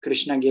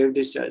 Krishna gave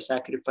this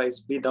sacrifice,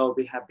 be thou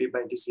be happy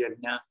by this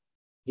yajna.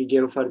 He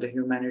gave for the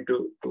humanity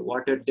to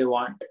whatever they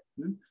want.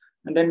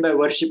 And then by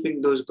worshipping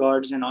those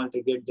gods and all,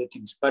 they get the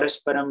things.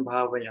 Parasparam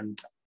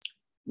bhavayanta.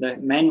 The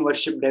men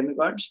worship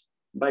demigods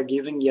by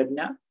giving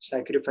yajna,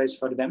 sacrifice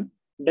for them.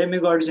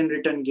 Demigods in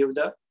return give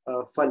the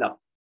phala,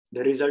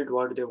 the result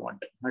what they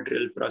want,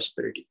 material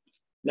prosperity.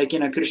 Like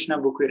in a Krishna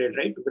book we read,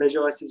 right?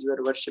 Vrajavasis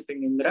were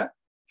worshipping Indra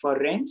for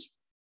rains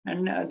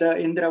and the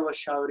Indra was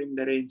showering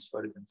the rains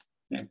for them.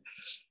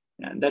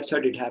 Yeah. That's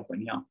what it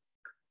happened. Yeah.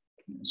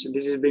 So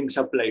this is being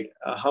supplied,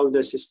 how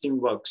the system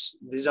works.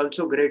 This is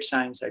also great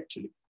science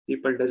actually.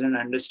 People doesn't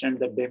understand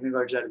that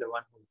demigods are the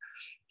one who.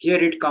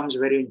 Here it comes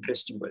very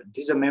interesting word.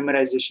 This is a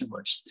memorization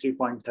words,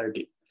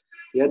 3.30.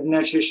 Yadna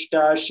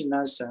shishta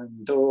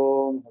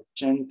santo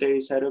muchante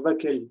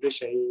sarvakil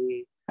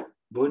vishai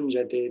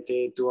bhunjate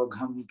te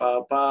tuagham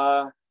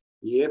papa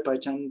ye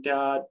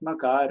pachantyatma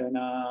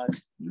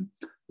karanat.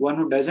 One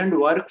who doesn't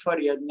work for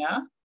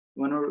yajna,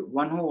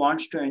 one who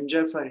wants to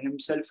enjoy for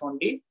himself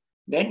only,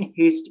 then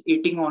he's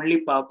eating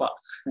only papa.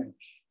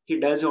 He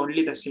does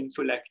only the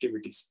sinful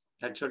activities.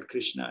 That's what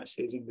Krishna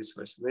says in this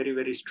verse. Very,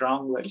 very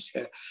strong verse.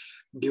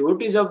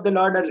 Devotees of the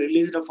Lord are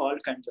released of all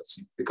kinds of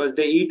sin because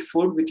they eat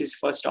food which is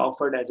first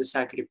offered as a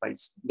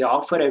sacrifice. They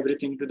offer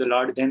everything to the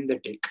Lord, then they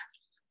take.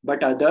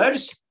 But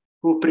others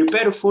who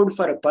prepare food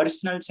for a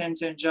personal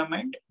sense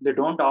enjoyment, they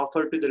don't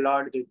offer to the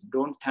Lord, they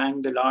don't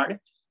thank the Lord,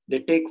 they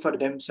take for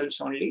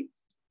themselves only,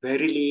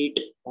 verily eat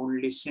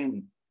only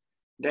sin.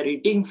 They're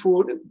eating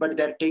food, but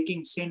they're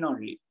taking sin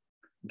only.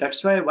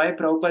 That's why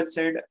Prabhupada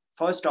said,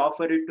 first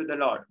offer it to the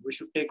Lord. We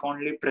should take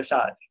only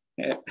prasad.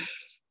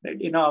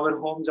 In our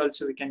homes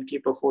also, we can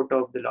keep a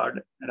photo of the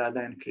Lord, Radha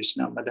and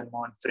Krishna, Madan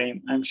Mohan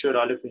frame. I'm sure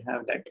all of you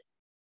have that.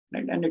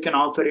 Right? And you can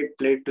offer it,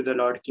 play it to the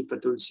Lord, keep a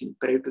tulsi,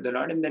 pray to the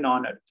Lord, and then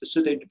honor.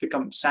 So that it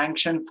becomes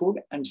sanctioned food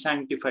and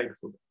sanctified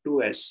food,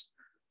 2S.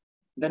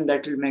 Then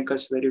that will make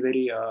us very,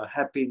 very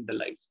happy in the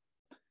life.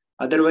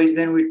 Otherwise,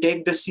 then we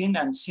take the sin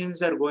and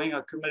sins are going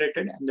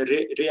accumulated and the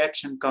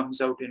reaction comes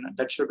out.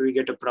 That's what we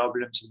get a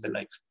problems in the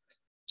life.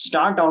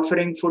 Start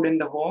offering food in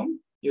the home.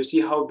 You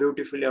see how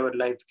beautifully our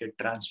life get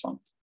transformed.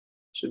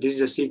 So this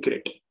is a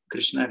secret.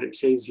 Krishna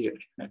says here.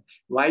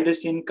 Why the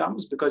sin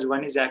comes? Because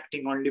one is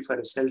acting only for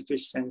a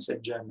selfish sense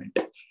enjoyment.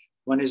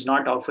 One is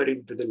not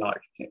offering to the Lord.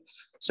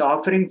 So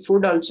offering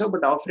food also,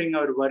 but offering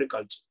our work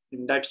also.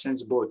 In that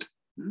sense, both.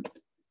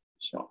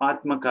 So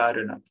Atma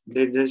Karana.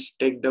 They just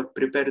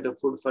prepare the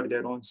food for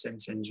their own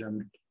sense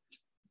enjoyment.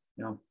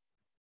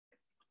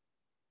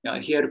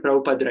 Here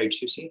Prabhupada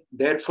writes, you see.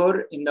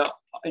 Therefore,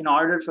 in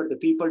order for the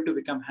people to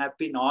become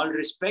happy in all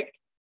respect,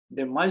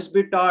 they must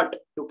be taught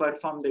to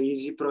perform the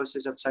easy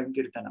process of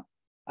Sankirtana.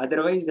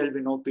 Otherwise, there will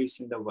be no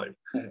peace in the world.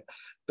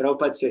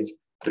 Prabhupada says,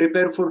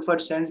 prepare food for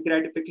sense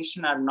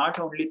gratification are not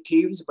only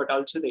thieves, but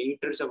also the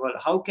eaters of all.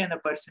 How can a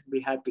person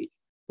be happy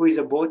who is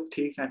a both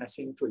thief and a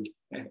sinful?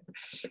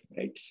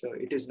 Right? So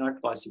it is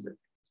not possible.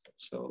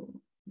 So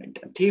right?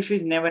 A thief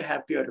is never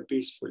happy or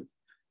peaceful,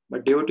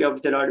 but devotee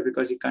of the Lord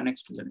because he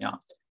connects to them. Yeah.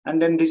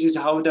 And then this is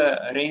how the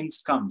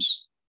rains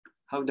comes,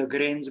 how the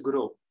grains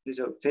grow. This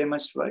is a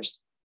famous verse.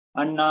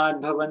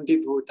 Annad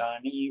bhavanti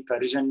bhutani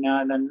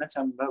parjanyad anna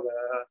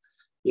sambhava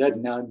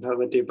yajnad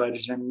bhavati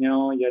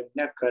parjanyo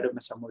yajna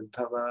karma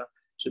samudbhava.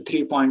 So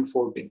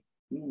 3.14.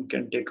 You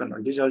can take a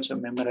note. This is also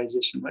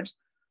memorization words.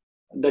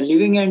 The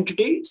living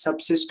entity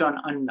subsists on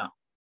anna.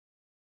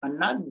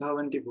 Annad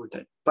bhavanti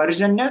bhutani.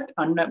 Parjanyad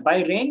anna.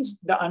 By rains,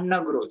 the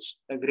anna grows.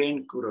 The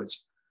grain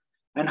grows.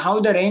 And how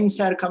the rains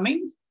are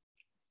coming?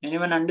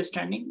 Anyone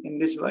understanding in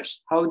this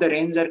verse? How the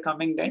rains are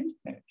coming then?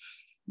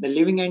 The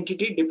living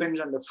entity depends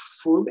on the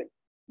food.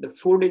 The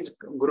food is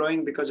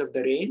growing because of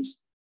the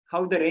rains.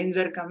 How the rains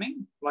are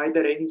coming? Why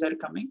the rains are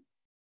coming?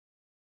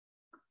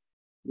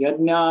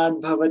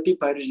 Yajnat bhavati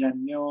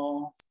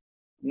parjanyo.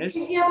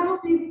 Yes? Yeah, bro,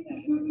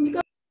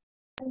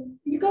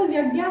 because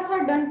yajnas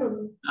are done for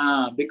me.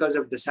 Because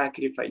of the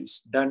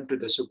sacrifice done to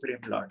the Supreme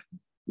Lord.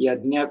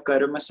 Yajna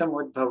karma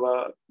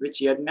samudbhava,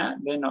 which yajna,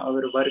 then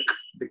our work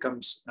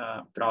becomes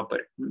proper.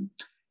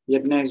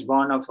 Yajna is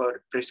born of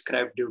our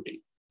prescribed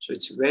duty. So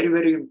it's very,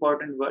 very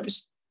important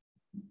verse.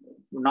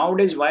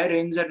 Nowadays, why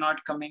rains are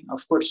not coming?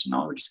 Of course,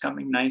 now it's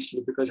coming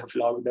nicely because of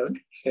lockdown.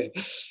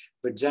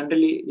 But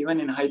generally, even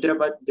in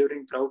Hyderabad,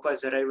 during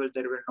Prabhupada's arrival,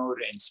 there were no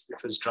rains.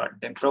 It was drought.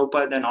 Then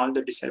Prabhupada and all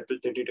the disciples,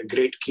 they did a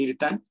great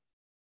kirtan.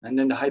 And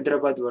then the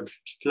Hyderabad was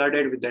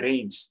flooded with the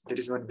rains. There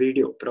is one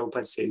video,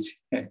 Prabhupada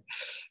says.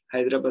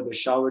 Hyderabad was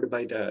showered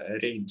by the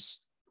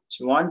rains.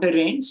 So want the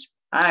rains?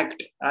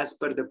 Act as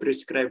per the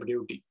prescribed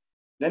duty.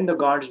 Then the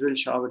gods will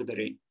shower the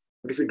rain.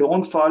 But if you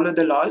don't follow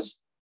the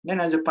laws, then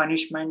as a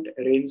punishment,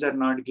 rains are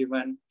not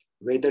given,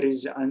 weather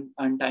is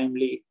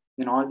untimely,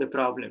 then all the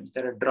problems.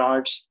 There are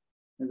droughts,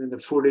 and then the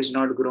food is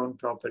not grown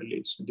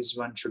properly. So this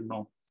one should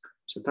know.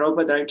 So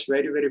Prabhupada writes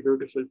very, very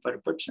beautiful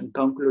purpose and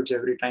concludes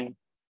every time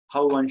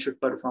how one should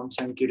perform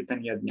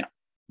Sankirtan Yajna.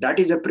 That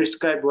is a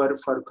prescribed work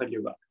for Kali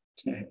Yuga.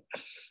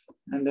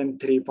 And then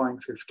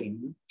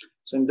 3.15.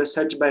 So in the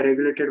such by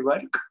regulated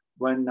work,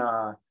 one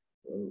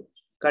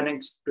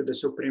connects to the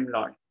Supreme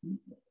Lord.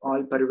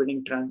 All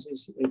pervading trance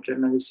is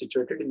eternally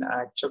situated in the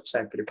acts of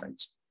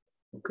sacrifice.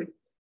 Okay.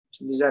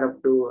 So these are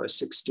up to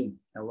 16.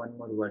 Now one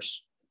more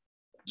verse.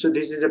 So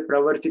this is a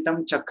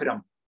pravartitam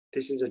chakram.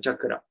 This is a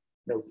chakra,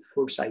 the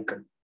food cycle.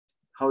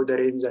 How the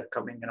rains are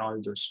coming and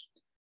all those.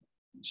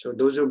 So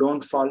those who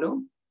don't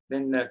follow,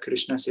 then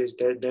Krishna says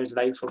that their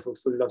life of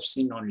full of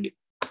sin only.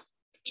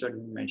 That's what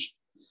we mentioned.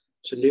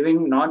 So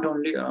living not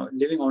only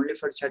living only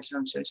for such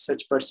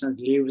person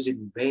lives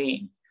in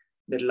vain.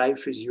 Their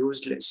life is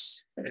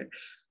useless.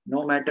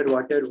 No matter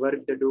whatever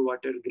work they do,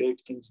 whatever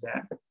great things they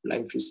have,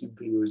 life is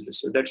simply useless.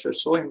 So that's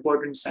what's so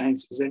important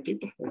science, isn't it?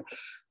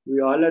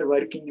 We all are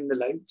working in the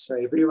life, so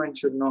everyone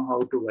should know how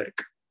to work.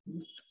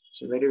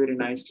 So very, very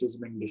nicely is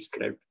being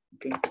described.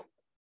 Okay.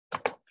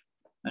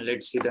 And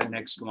let's see the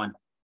next one.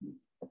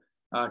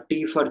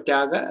 T for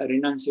Tyaga,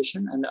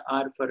 renunciation, and the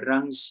R for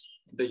rungs,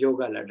 the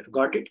yoga ladder.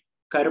 Got it?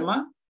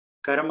 Karma,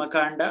 Karma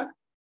Kanda,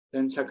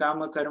 then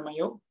Sakama Karma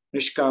Yoga,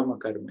 Nishkama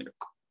Karma Yoga.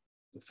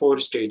 The 4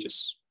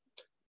 stages.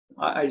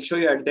 I'll show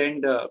you at the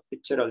end the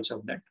picture also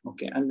of that.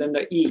 Okay. And then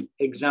the E,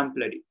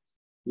 exemplary.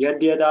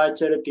 Yad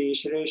yadacharati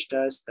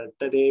shreshtas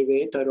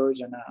tattadeve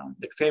tarojana.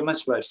 The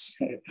famous verse.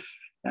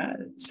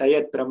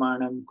 Sayat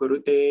pramanam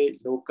kurute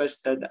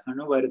lokastad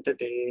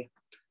anuvartate.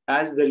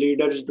 As the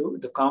leaders do,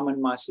 the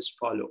common masses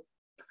follow.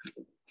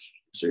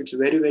 So it's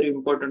very, very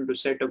important to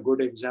set a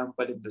good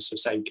example in the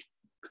society.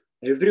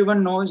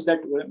 Everyone knows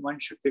that one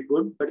should be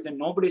good, but then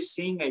nobody is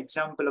seeing an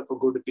example of a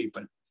good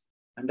people.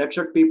 And that's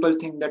what people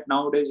think, that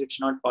nowadays it's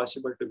not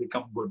possible to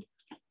become good.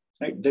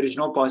 Right? There is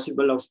no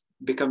possible of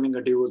becoming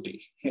a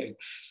devotee.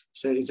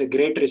 So it's a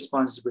great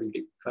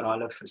responsibility for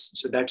all of us.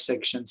 So that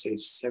section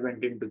says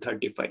 17 to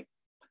 35.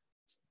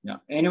 Yeah.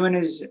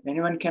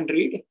 Anyone can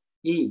read?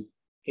 E,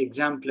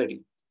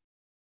 exemplary.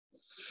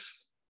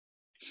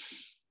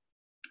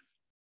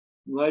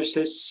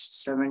 Verses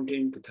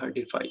 17 to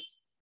 35.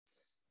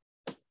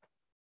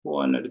 Who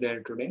all are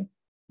there today?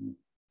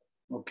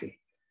 Okay.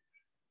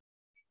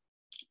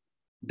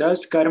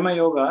 Thus, Karma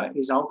Yoga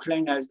is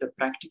outlined as the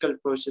practical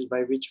process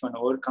by which one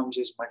overcomes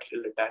his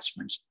material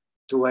attachments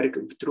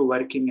through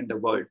working in the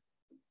world.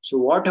 So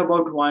what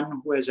about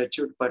one who has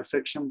achieved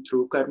perfection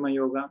through Karma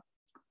Yoga?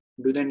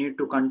 Do they need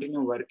to continue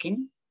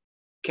working?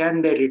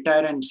 Can they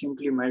retire and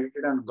simply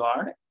meditate on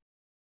God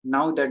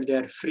now that they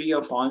are free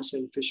of all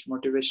selfish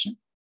motivation?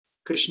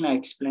 Krishna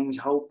explains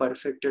how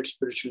perfected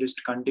spiritualists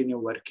continue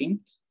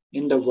working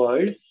in the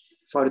world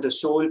for the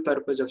sole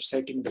purpose of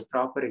setting the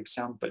proper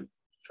example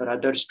for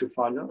others to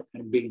follow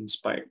and be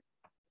inspired.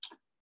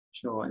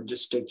 So I'll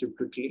just take you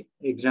quickly.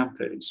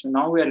 Exemplary. So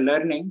now we are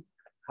learning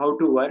how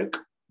to work,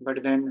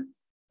 but then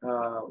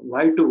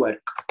why to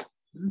work?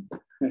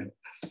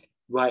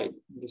 Why?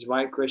 This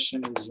why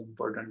question is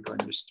important to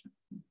understand.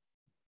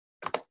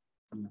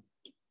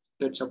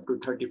 That's up to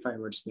 35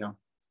 words.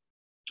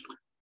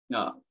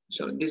 Yeah.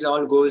 So this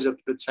all goes up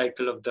to the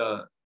cycle of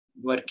the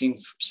working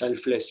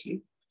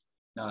selflessly.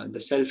 The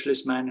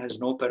selfless man has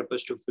no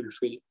purpose to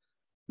fulfill,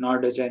 nor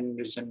does any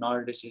reason,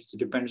 nor does it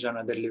depends on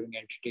other living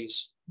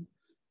entities.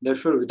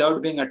 Therefore,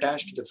 without being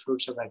attached to the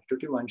fruits of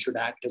activity, one should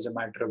act as a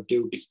matter of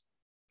duty.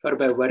 For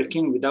by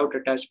working without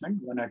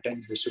attachment, one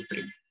attains the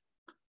Supreme.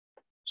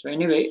 So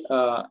anyway,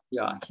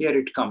 here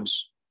it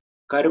comes.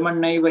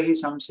 Karmannaiva hi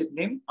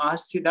samsiddhim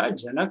asthida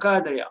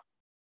janakadaya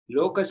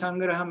loka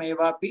sangraham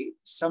evapi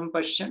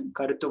sampashyan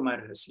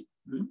kartumarhasi.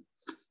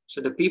 So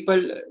the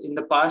people in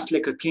the past,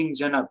 like a King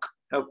Janak,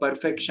 have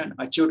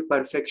achieved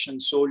perfection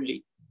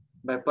solely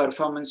by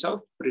performance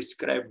of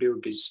prescribed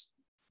duties.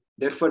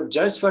 Therefore,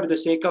 just for the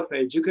sake of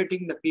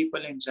educating the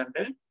people in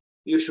general,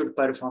 you should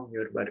perform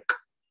your work.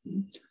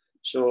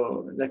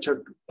 So that's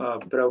what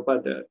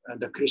Prabhupada,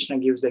 the Krishna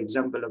gives the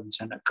example of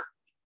Janak.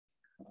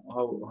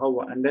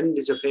 And then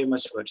this is a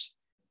famous verse.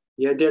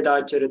 Yadyad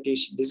acharati,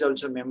 this is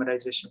also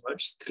memorization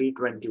verse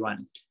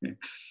 321.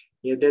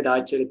 Yadyad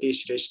acharati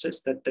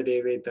shreshtas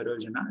tattadeve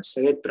tarojana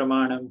sayat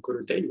pramanam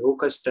kurute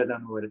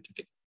lokastadanu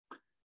vartate.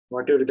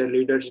 Whatever the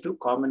leaders do,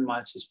 common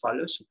masses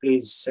follow. So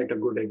please set a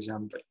good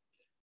example.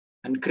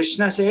 And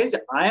Krishna says,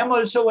 I am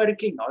also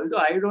working, although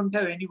I don't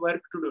have any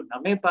work to do.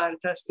 Name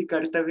parthasti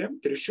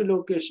kartavyam trishu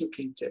lokeshu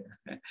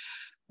kinchana.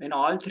 In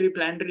all three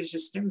planetary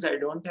systems, I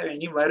don't have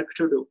any work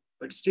to do.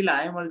 But still,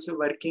 I am also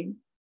working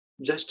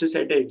just to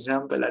set an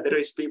example.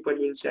 Otherwise, people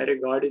will say,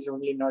 God is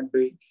only not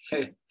doing.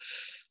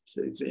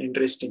 So it's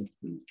interesting.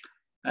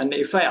 And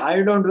if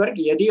I don't work,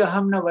 yadi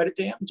aham na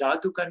vartayam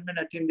jatu karma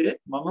natindre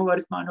mama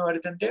vartmanu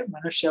vartante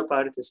manushya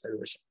partha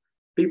sarvasha.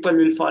 People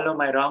will follow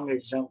my wrong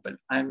example.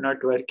 I am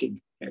not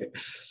working.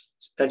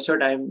 So that's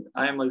what I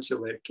am also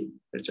working.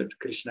 That's what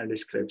Krishna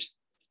describes.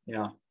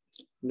 Yeah.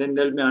 Then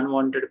there will be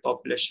unwanted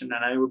population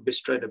and I would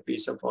destroy the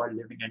peace of all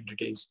living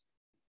entities.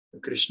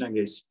 Krishna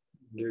gives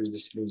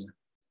this reason.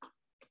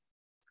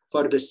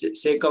 For the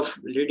sake of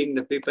leading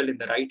the people in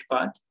the right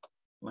path,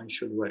 one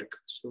should work.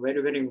 So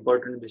very, very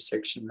important in this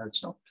section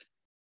also.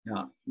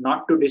 Yeah.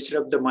 Not to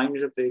disrupt the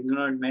minds of the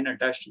ignorant men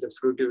attached to the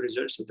fruitive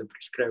results of the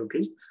prescribed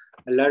trees.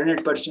 A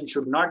learned person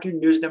should not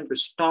induce them to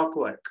stop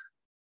work.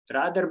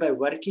 Rather, by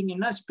working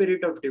in a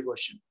spirit of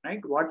devotion, right?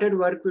 Whatever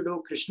work we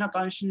do, Krishna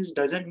consciousness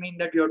doesn't mean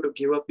that you have to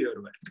give up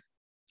your work.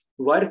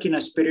 Work in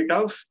a spirit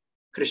of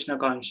Krishna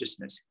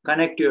consciousness.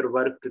 Connect your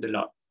work to the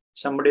Lord.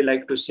 Somebody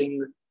like to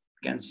sing,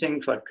 can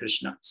sing for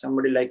Krishna.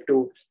 Somebody like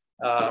to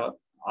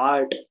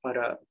art or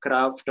a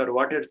craft or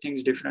whatever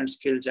things, different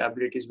skills,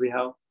 abilities we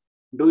have,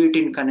 do it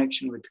in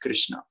connection with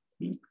Krishna.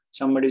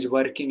 Somebody is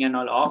working and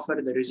I'll offer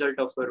the result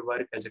of our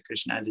work as a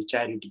Krishna, as a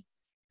charity.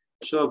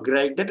 So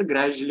like that,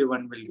 gradually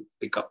one will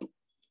pick up.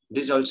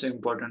 This is also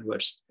important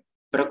verse.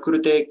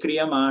 Prakrute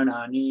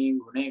kriyamanani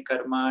gune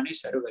karmani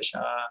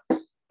sarvasha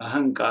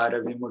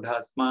ahankara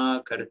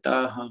vimudhatma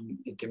kartaham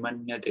iti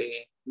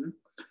manyate.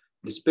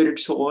 The spirit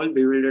soul,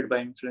 bewildered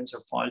by influence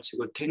of false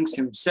ego, thinks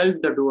himself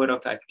the doer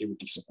of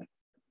activities.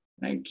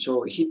 Right?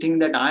 So he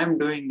thinks that I am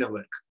doing the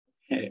work.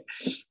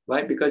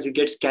 Why? Because he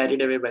gets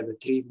carried away by the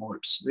three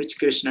modes, which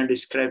Krishna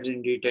describes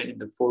in detail in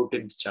the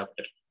 14th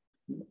chapter.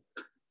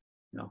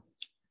 No.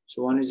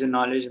 So one is a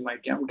knowledge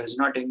mighty, does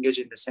not engage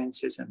in the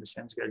senses and the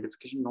sense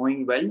gratification,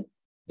 knowing well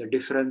the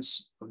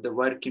difference of the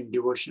work in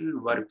devotion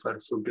and work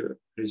for fruit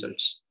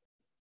results.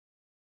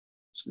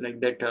 So like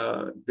that,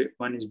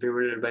 one is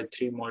bewildered by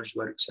three modes,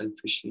 work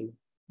selfishly.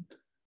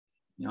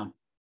 Yeah.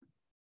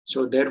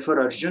 So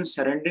therefore, Arjun,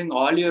 surrendering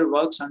all your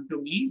works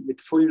unto me with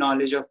full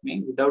knowledge of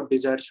me, without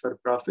desires for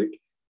profit,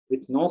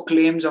 with no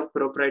claims of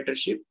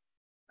proprietorship,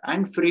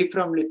 and free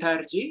from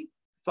lethargy,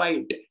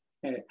 fight.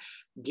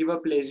 Give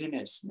up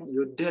laziness.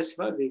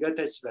 Yuddhasva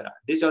vigatachvara.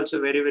 This is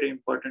also very, very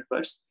important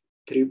verse,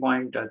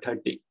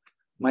 3.30.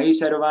 Mai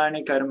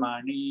sarvani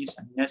karmani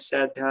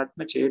sanyasya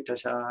adhyatma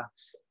chetasa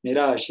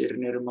nirashir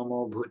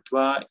nirmamo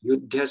bhutva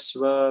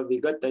yuddhasva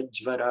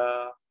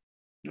vigatachvara.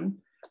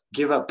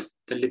 Give up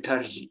the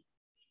lethargy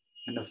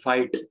and the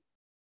fight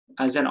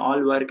as an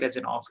all work, as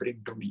an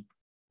offering to me.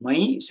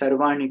 Mai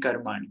sarvani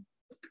karmani.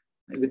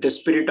 With the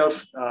spirit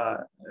of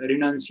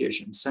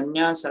renunciation.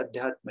 Sanyas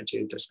adhyatma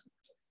chetasa.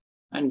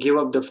 And give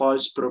up the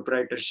false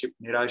proprietorship,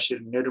 nirashir,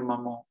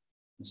 nirmamo,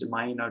 it's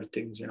minor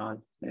things and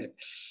all.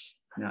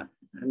 Yeah.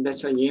 And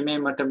that's why yeme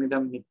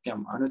matamidam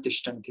nityam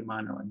anutishtanti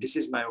manava. This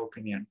is my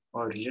opinion,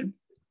 origin,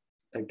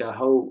 that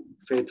how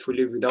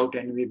faithfully, without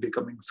envy,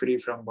 becoming free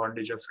from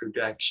bondage of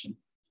fruitive action,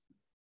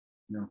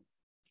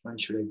 one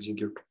should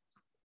execute.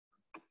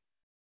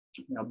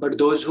 Yeah, but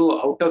those who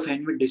out of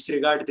envy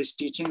disregard these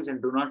teachings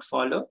and do not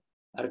follow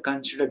are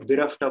considered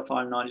bereft of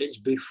all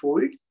knowledge,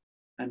 befooled,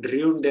 and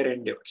ruined their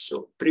endeavors.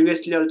 So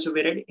previously also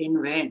we read,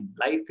 in vain,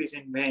 life is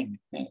in vain.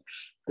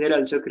 Here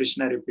also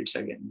Krishna repeats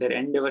again, their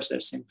endeavors are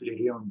simply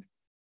ruined.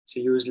 So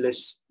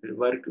useless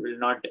work will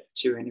not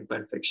achieve any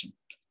perfection.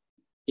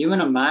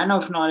 Even a man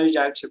of knowledge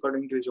acts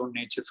according to his own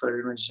nature.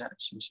 For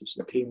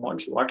three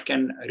modes. What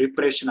can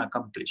repression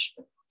accomplish?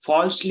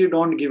 Falsely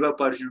don't give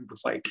up Arjuna to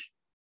fight.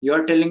 You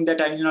are telling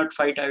that I will not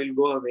fight, I will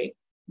go away.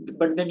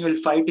 But then you will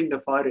fight in the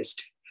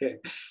forest.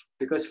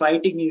 Because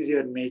fighting is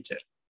your nature.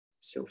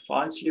 So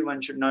falsely one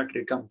should not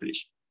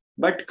accomplish,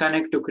 but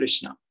connect to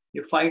Krishna.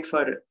 You fight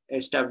for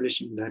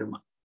establishing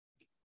dharma.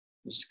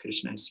 This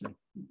Krishna is saying.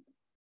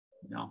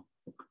 No.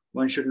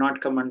 One should not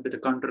come under the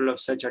control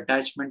of such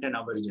attachment and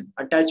aversion.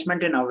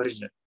 Attachment and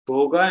aversion.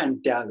 Bhoga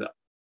and Tyaga.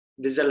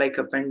 These are like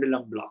a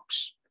pendulum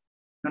blocks.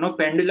 You know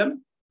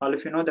pendulum? All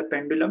of you know the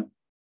pendulum?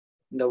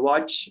 The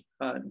watch,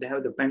 they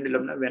have the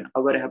pendulum. When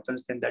hour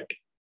happens, then that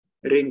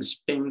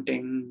rings. Ting,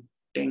 ting,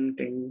 ting,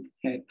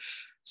 ting.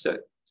 So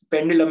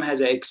pendulum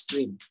has an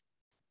extreme.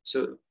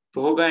 So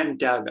bhoga and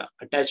tyaga,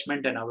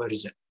 attachment and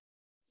aversion.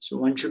 So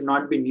one should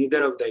not be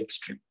neither of the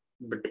extreme.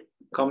 but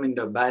come in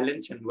the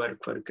balance and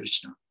work for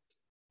Krishna.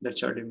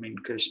 That's what I mean.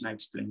 Krishna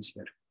explains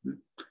here.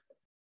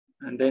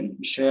 And then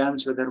Shayan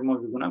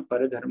Swadharma Viguna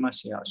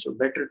Paradharmasya. So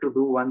better to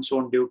do one's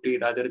own duty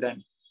rather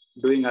than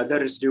doing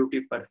others'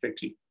 duty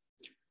perfectly.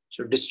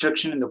 So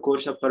destruction in the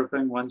course of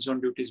performing one's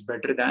own duty is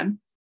better than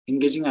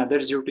engaging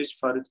others' duties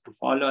to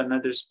follow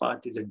another's path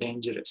is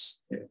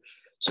dangerous.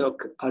 So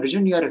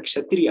Arjun, you are a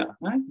Kshatriya.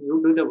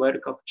 You do the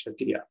work of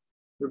Kshatriya.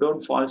 You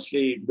don't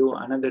falsely do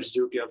another's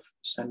duty of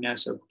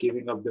sannyas, of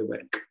giving up the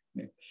work.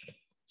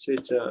 So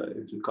it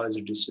will cause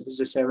it. So this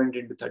is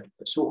 17 to 30.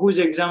 So whose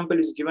example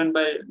is given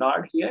by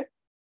Lord here?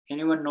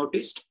 Anyone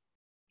noticed?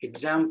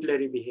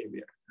 Exemplary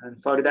behavior.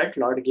 And for that,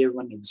 Lord gave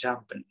one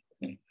example.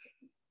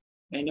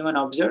 Anyone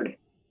observed?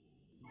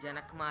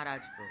 Janak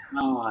Maharaj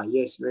Pro.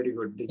 Yes, very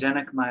good. The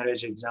Janak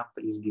Maharaj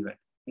example is given.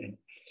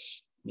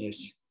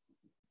 Yes.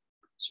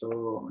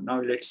 So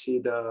now let's see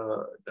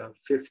the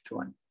fifth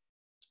one.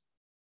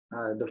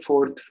 The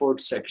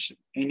fourth section,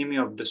 enemy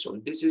of the soul.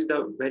 This is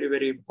the very,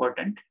 very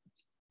important.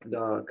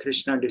 The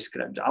Krishna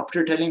describes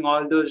after telling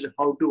all those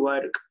how to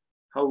work,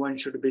 how one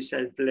should be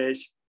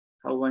selfless,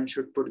 how one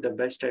should put the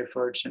best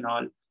efforts and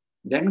all.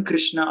 Then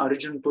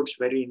Arjun puts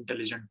very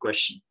intelligent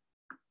question.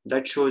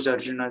 That shows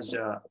Arjuna's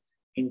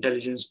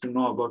intelligence to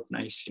know about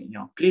nicely.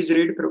 Please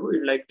read, Prabhu.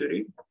 You'd like to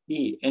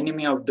read?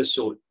 Enemy of the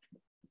soul,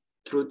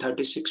 through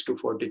 36 to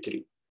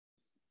 43.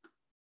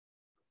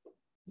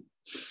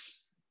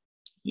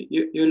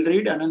 You'll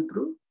read, Anand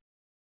Prabhu?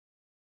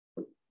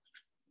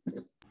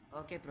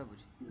 Okay,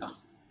 Prabhuji.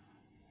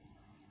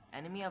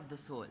 Enemy of the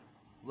soul,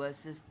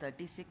 verses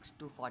 36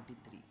 to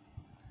 43.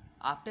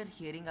 After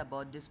hearing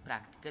about this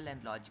practical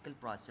and logical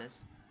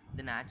process,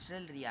 the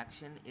natural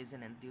reaction is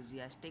an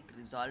enthusiastic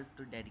resolve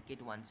to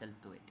dedicate oneself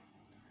to it.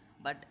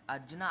 But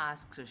Arjuna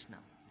asks Krishna,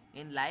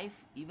 in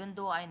life, even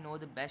though I know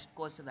the best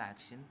course of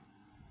action,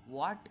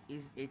 what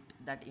is it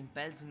that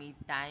impels me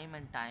time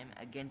and time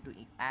again to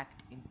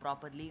act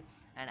improperly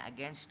and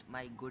against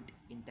my good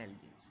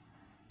intelligence?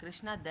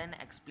 Krishna then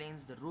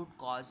explains the root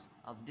cause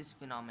of this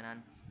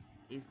phenomenon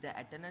is the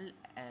eternal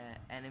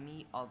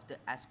enemy of the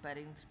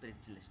aspiring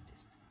spiritualist,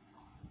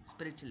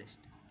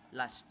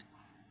 lust.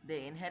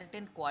 The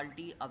inherent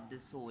quality of the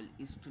soul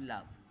is to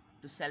love,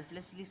 to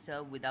selflessly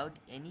serve without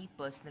any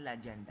personal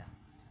agenda.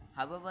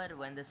 However,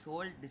 when the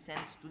soul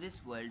descends to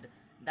this world,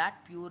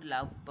 that pure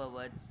love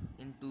perverts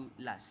into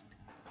lust,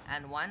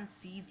 and one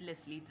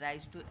ceaselessly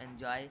tries to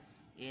enjoy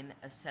in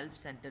a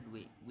self-centered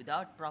way,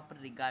 without proper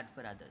regard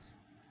for others.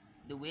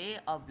 The way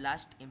of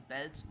lust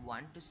impels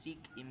one to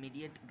seek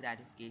immediate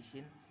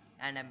gratification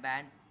and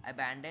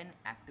abandon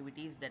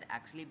activities that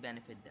actually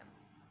benefit them.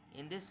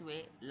 In this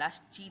way,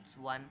 lust cheats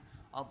one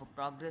of a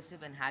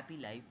progressive and happy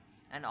life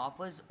and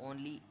offers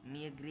only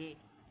meagre,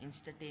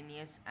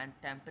 instantaneous and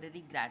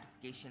temporary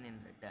gratification in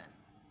return.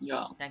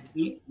 Yeah. Thank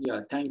you.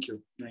 Yeah, thank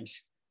you.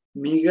 Nice.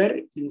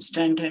 Meager,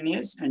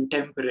 instantaneous and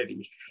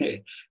temporary.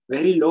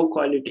 Very low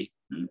quality.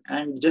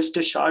 And just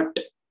a short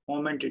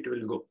moment it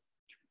will go.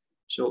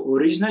 So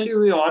originally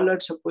we all are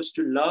supposed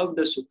to love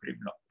the Supreme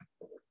Lord.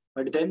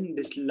 But then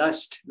this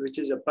lust, which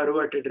is a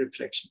perverted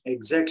reflection,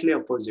 exactly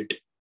opposite.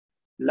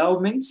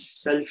 Love means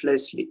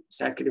selflessly,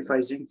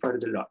 sacrificing for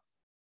the Lord.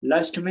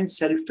 Lust means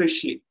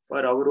selfishly,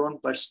 for our own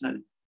personal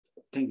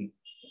thing.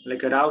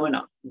 Like a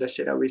Ravana,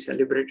 Dashera we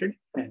celebrated,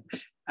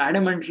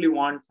 adamantly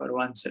want for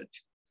oneself.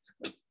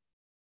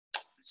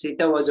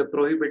 Sita was a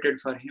prohibited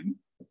for him.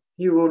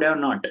 He would have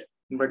not.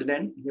 But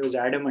then he was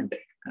adamant.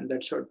 And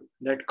that's what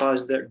that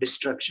caused the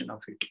destruction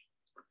of it.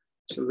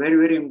 So very,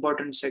 very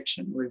important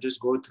section. We'll just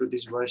go through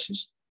these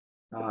verses.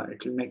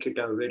 It will make it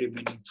a very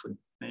meaningful.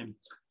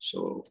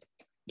 So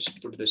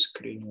just put the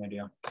screen here.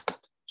 Yeah.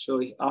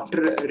 So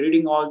after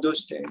reading all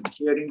those things,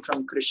 hearing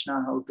from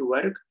Krishna how to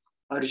work,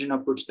 Arjuna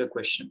puts the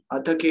question.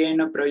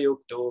 Atakena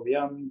prayukto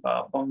vyam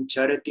papam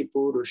charati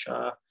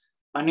purusha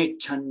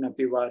anichanna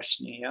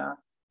pivarsneya.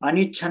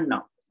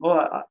 Anichanna.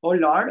 Oh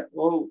Lord,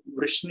 oh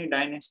Vrishni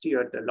dynasty, you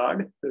are the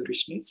Lord, the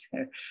Vrishnis.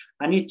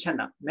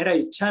 Anichana. Mera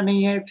ichha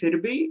nahi hai, fir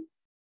bhi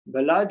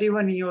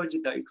baladiva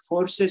niyojita. It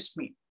forces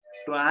me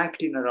to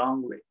act in a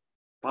wrong way.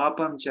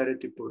 Papam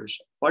charati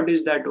purusha. What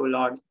is that, oh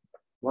Lord?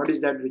 What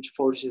is that which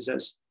forces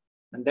us?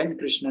 And then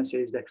Krishna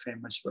says that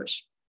famous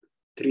verse,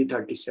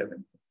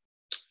 337.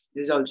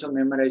 This is also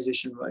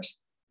memorization verse.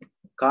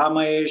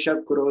 Kama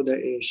esha krodha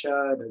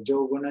esha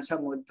rajoguna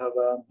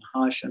samudbhava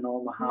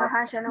mahashano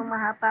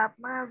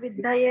mahapapma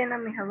viddhayena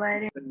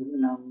mihavari.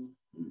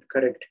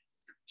 Correct.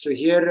 So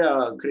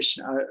here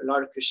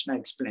Lord Krishna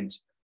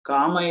explains.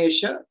 Kama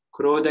esha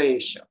krodha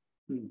esha.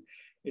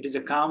 It is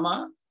a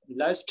kama,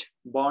 lust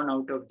born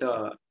out of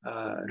the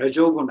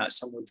rajoguna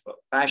samudbhava,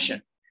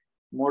 passion.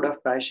 Mode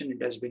of passion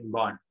it has been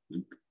born,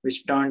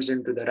 which turns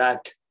into the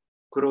wrath,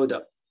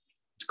 krodha.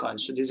 It's called.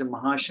 So this is a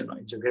mahashana,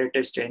 it's the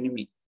greatest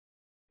enemy.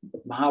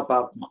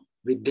 Mahapapma,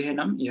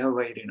 vidhenam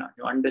ihavairina.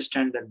 You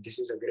understand that this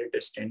is the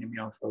greatest enemy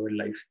of our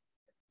life.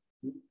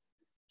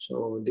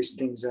 So these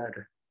things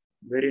are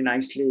very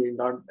nicely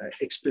Lord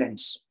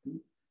explains.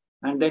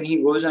 And then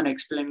he goes on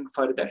explaining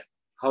further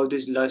how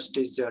this lust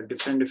is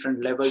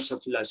different levels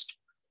of lust.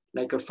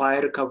 like a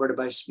fire covered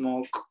by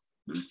smoke,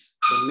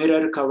 the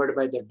mirror covered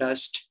by the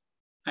dust,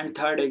 and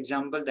third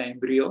example, the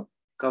embryo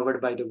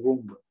covered by the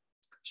womb.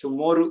 So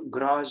more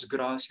gross,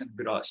 and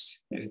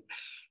gross.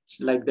 It's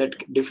like that,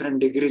 different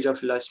degrees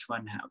of lust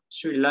one have.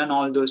 So we learn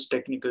all those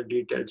technical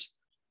details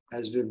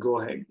as we go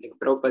ahead. Like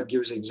Prabhupada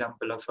gives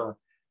example of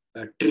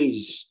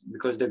trees,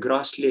 because they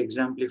grossly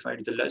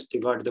exemplified the lust, they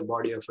got the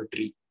body of a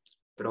tree.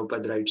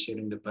 Prabhupada writes here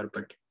in the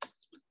purport.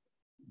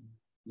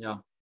 Yeah.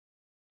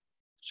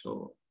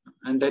 So,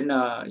 and then,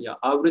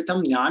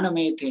 avritam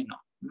jnanametena.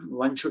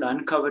 One should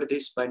uncover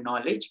this by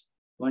knowledge.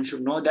 One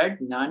should know that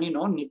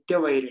jnanino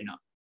nitya vairina.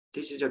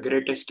 This is the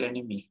greatest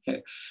enemy.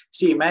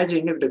 See,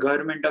 imagine if the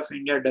government of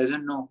India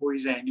doesn't know who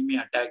is the enemy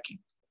attacking,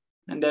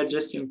 and they're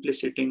just simply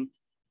sitting,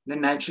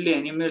 then naturally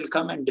enemy will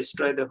come and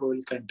destroy the whole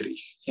country.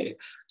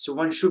 So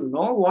one should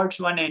know what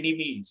one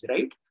enemy is,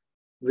 right?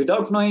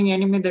 Without knowing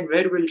enemy, then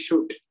where will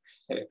shoot?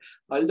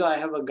 Although I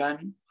have a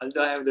gun,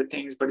 although I have the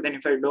things, but then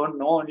if I don't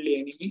know only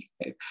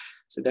enemy,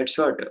 so that's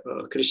what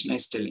Krishna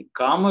is telling.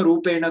 Kama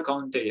rupena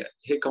kaunteya.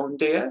 Hey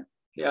Kaunteya,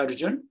 hey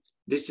Arjun,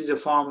 this is a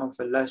form of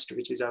a lust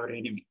which is our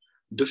enemy.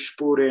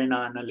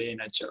 Dushpurena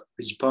analena cha,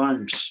 which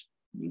burns,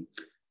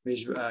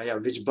 which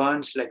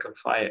burns like a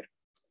fire.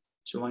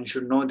 So one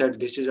should know that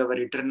this is our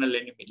eternal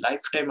enemy.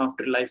 Lifetime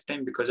after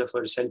lifetime, because of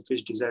our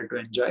selfish desire to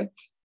enjoy,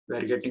 we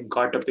are getting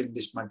caught up in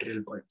this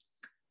material world.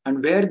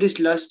 And where this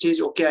lust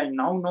is, okay, I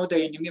now know the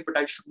enemy, but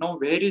I should know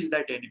where is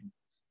that enemy,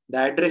 the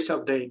address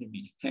of the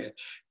enemy.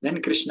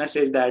 Then Krishna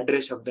says the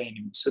address of the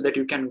enemy, so that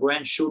you can go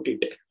and shoot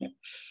it.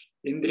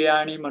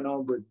 Indriyani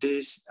mano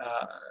buddhis,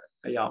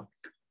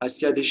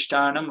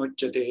 asyadhishtanam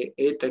uchyate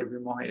etar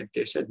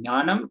vimohayate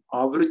jnanam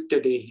avrutya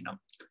dehinam.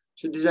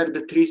 So these are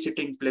the three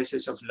sitting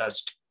places of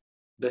lust: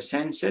 the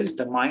senses,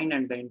 the mind,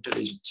 and the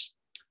intelligence.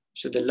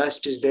 So the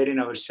lust is there in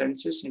our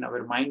senses, in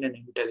our mind, and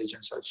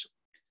intelligence also.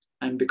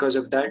 And because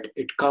of that,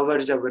 it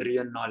covers our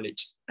real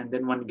knowledge, and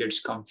then one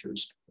gets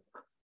confused.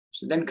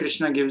 So then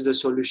Krishna gives the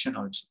solution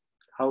also,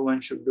 how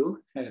one should do.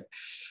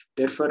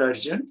 Therefore,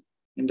 Arjun,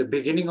 in the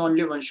beginning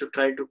only, one should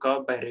try to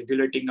curb by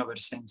regulating our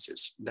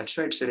senses. That's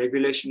why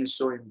regulation is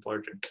so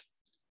important.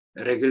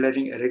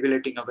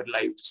 Regulating our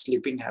life,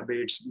 sleeping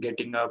habits,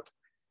 getting up,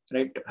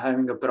 right,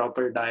 having a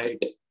proper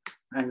diet,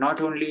 and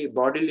not only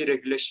bodily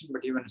regulation,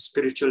 but even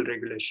spiritual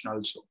regulation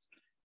also.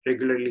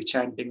 Regularly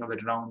chanting our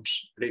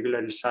rounds,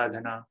 regular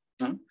sadhana,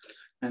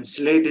 and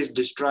slay this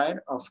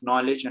destroyer of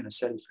knowledge and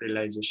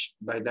self-realization.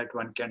 By that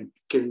one can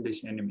kill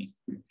this enemy.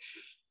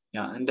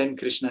 Yeah, and then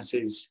Krishna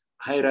says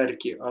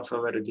hierarchy of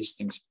our these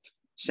things.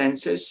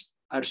 Senses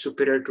are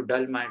superior to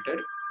dull matter,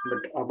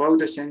 but above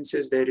the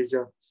senses there is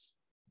a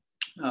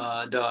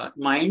the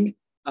mind,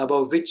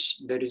 above which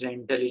there is an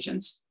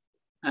intelligence,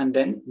 and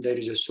then there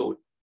is a soul.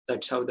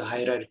 That's how the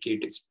hierarchy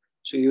it is.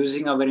 So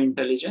using our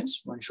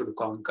intelligence, one should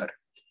conquer.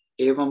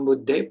 Evam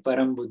buddhe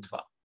param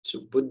buddhva. So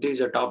buddhi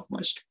is a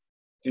topmost,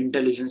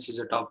 intelligence is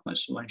a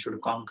topmost. So one should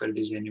conquer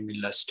this enemy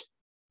lust.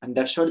 And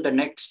that's what the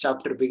next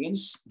chapter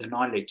begins, the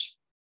knowledge.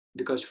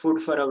 Because food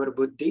for our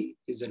buddhi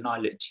is the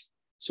knowledge.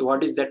 So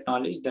what is that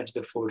knowledge? That's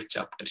the fourth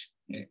chapter.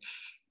 Yeah.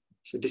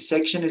 So this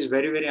section is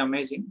very, very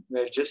amazing.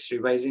 We're just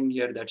revising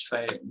here. That's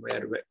why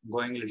we're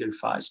going a little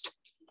fast.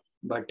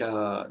 But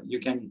you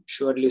can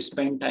surely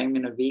spend time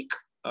in a week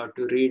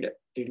to read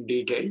in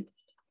detail.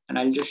 And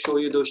I'll just show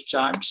you those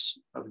charts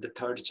of the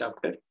third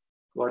chapter.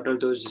 What are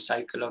those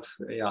cycle of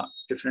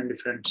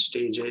different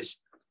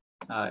stages,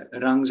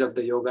 rungs of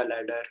the yoga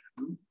ladder,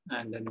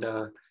 and then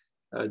the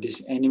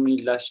this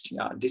enemy lust.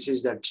 Yeah, this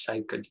is that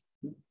cycle.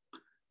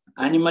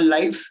 Animal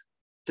life,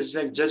 this is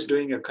like just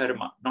doing a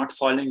karma, not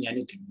following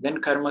anything.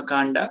 Then karma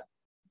kanda,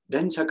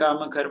 then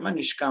sakama karma,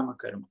 nishkama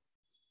karma.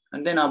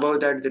 And then above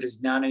that, there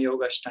is Jnana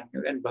Yoga, Ashtanga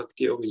Yoga, and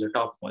Bhakti Yoga is the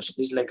topmost.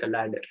 This is like a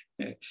ladder,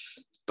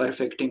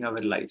 perfecting our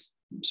life.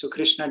 So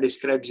Krishna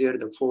describes here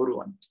the 4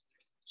 ones.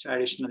 So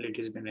additionally, it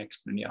has been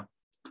explained. Yeah,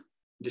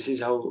 this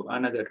is how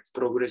another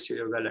progressive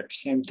yoga ladder,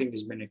 same thing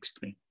has been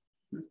explained.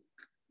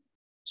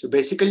 So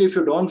basically, if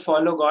you don't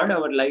follow God,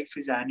 our life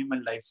is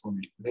animal life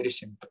only. Very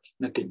simple,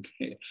 nothing.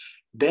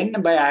 Then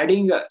by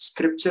adding a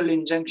scriptural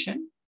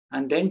injunction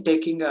and then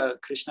taking a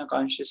Krishna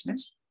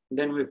consciousness,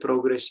 then we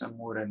progress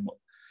more and more.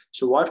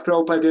 So what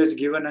Prabhupada has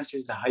given us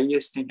is the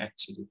highest thing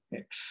actually.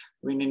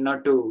 We need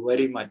not to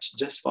worry much.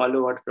 Just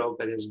follow what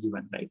Prabhupada has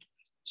given, right?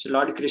 So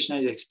Lord Krishna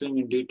is explaining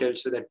in detail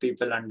so that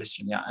people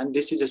understand. Yeah, and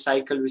this is a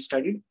cycle we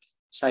studied,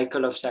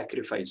 cycle of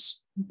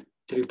sacrifice,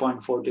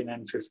 3.14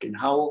 and 15.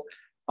 How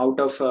out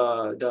of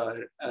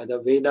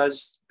the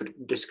Vedas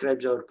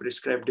describes our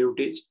prescribed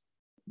duties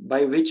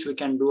by which we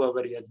can do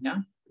our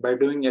yajna. By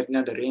doing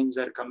yajna, the rains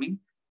are coming.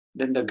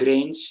 Then the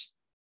grains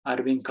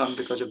are being come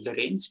because of the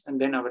rains, and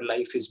then our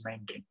life is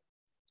maintained.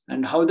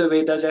 And how the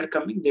Vedas are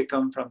coming, they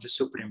come from the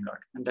Supreme Lord.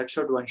 And that's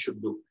what one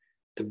should do.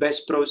 The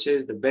best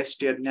process, the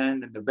best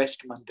yajna, and the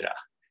best mantra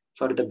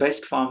for the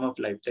best form of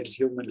life, that is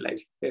human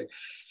life.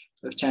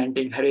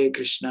 Chanting Hare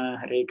Krishna,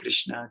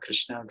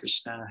 Krishna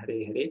Krishna,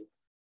 Hare Hare,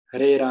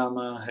 Hare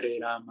Rama,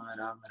 Rama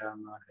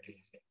Rama, Hare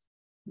Hare.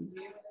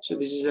 So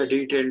this is a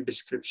detailed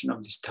description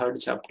of this third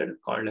chapter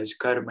called as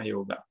Karma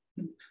Yoga.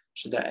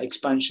 So the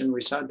expansion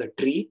we saw, the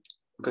tree,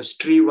 because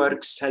tree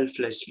works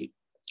selflessly.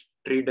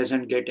 Tree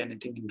doesn't get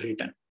anything in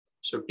return.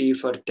 So T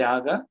for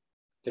Tyaga,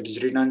 that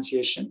is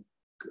renunciation.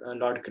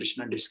 Lord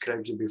Krishna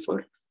describes it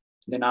before.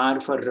 Then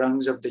R for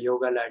rungs of the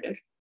yoga ladder,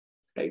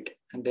 right?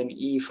 And then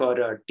E for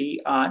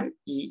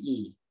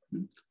TREE.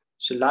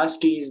 So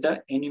last E is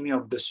the enemy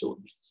of the soul.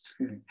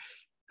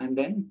 And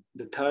then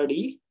the third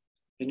E,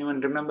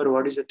 anyone remember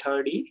what is the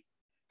third E?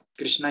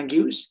 Krishna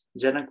gives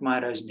Janak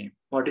Maharaj's name.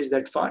 What is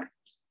that for?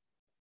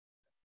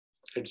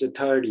 It's the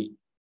third E.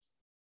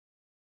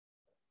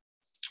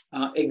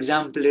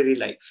 Exemplary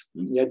life.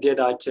 Yad yad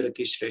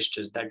acharati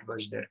shreshtas, that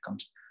verse there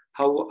comes.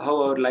 How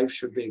our life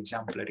should be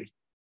exemplary.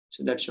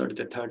 So that's what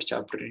the third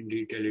chapter in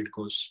detail it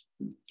goes.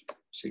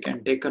 So you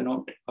can take a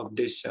note of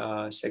this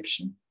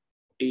section,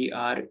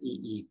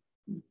 TREE.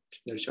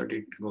 That's what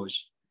it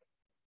goes.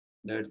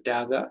 The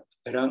Tyaga,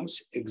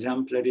 rungs,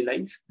 exemplary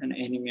life, and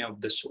enemy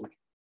of the soul.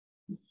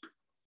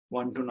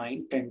 1 to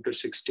 9, 10 to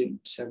 16,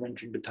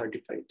 17 to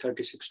 35,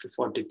 36 to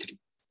 43.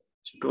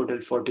 So total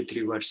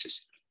 43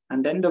 verses.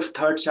 And then the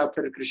third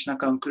chapter, Krishna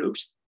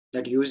concludes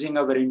that using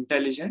our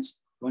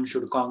intelligence, one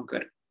should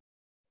conquer.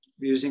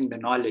 Using the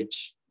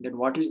knowledge. Then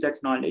what is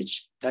that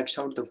knowledge? That's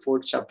how the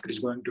fourth chapter is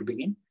going to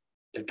begin,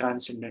 the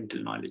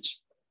transcendental knowledge.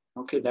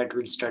 Okay, that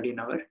we'll study in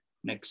our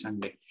next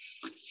Sunday.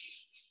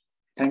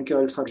 Thank you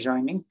all for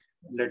joining.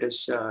 Let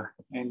us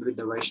end with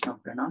the Vaishnava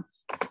Pranam.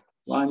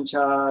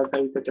 Vancha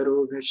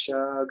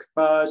kalpatarubhasya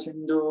kripa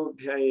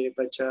sindhubhya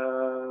eva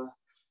cha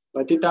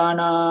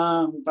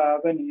patitanam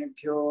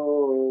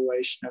pavanebhyo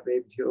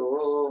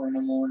vaishnavebhyo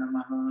namo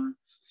namaha.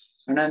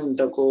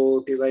 Ananta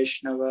koti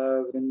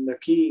Vaishnava vrinda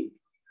ki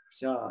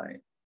jai.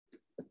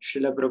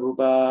 Srila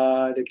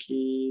Prabhupada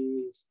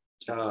ki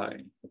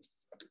jai.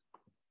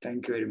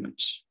 Thank you very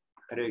much.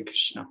 Hare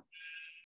Krishna.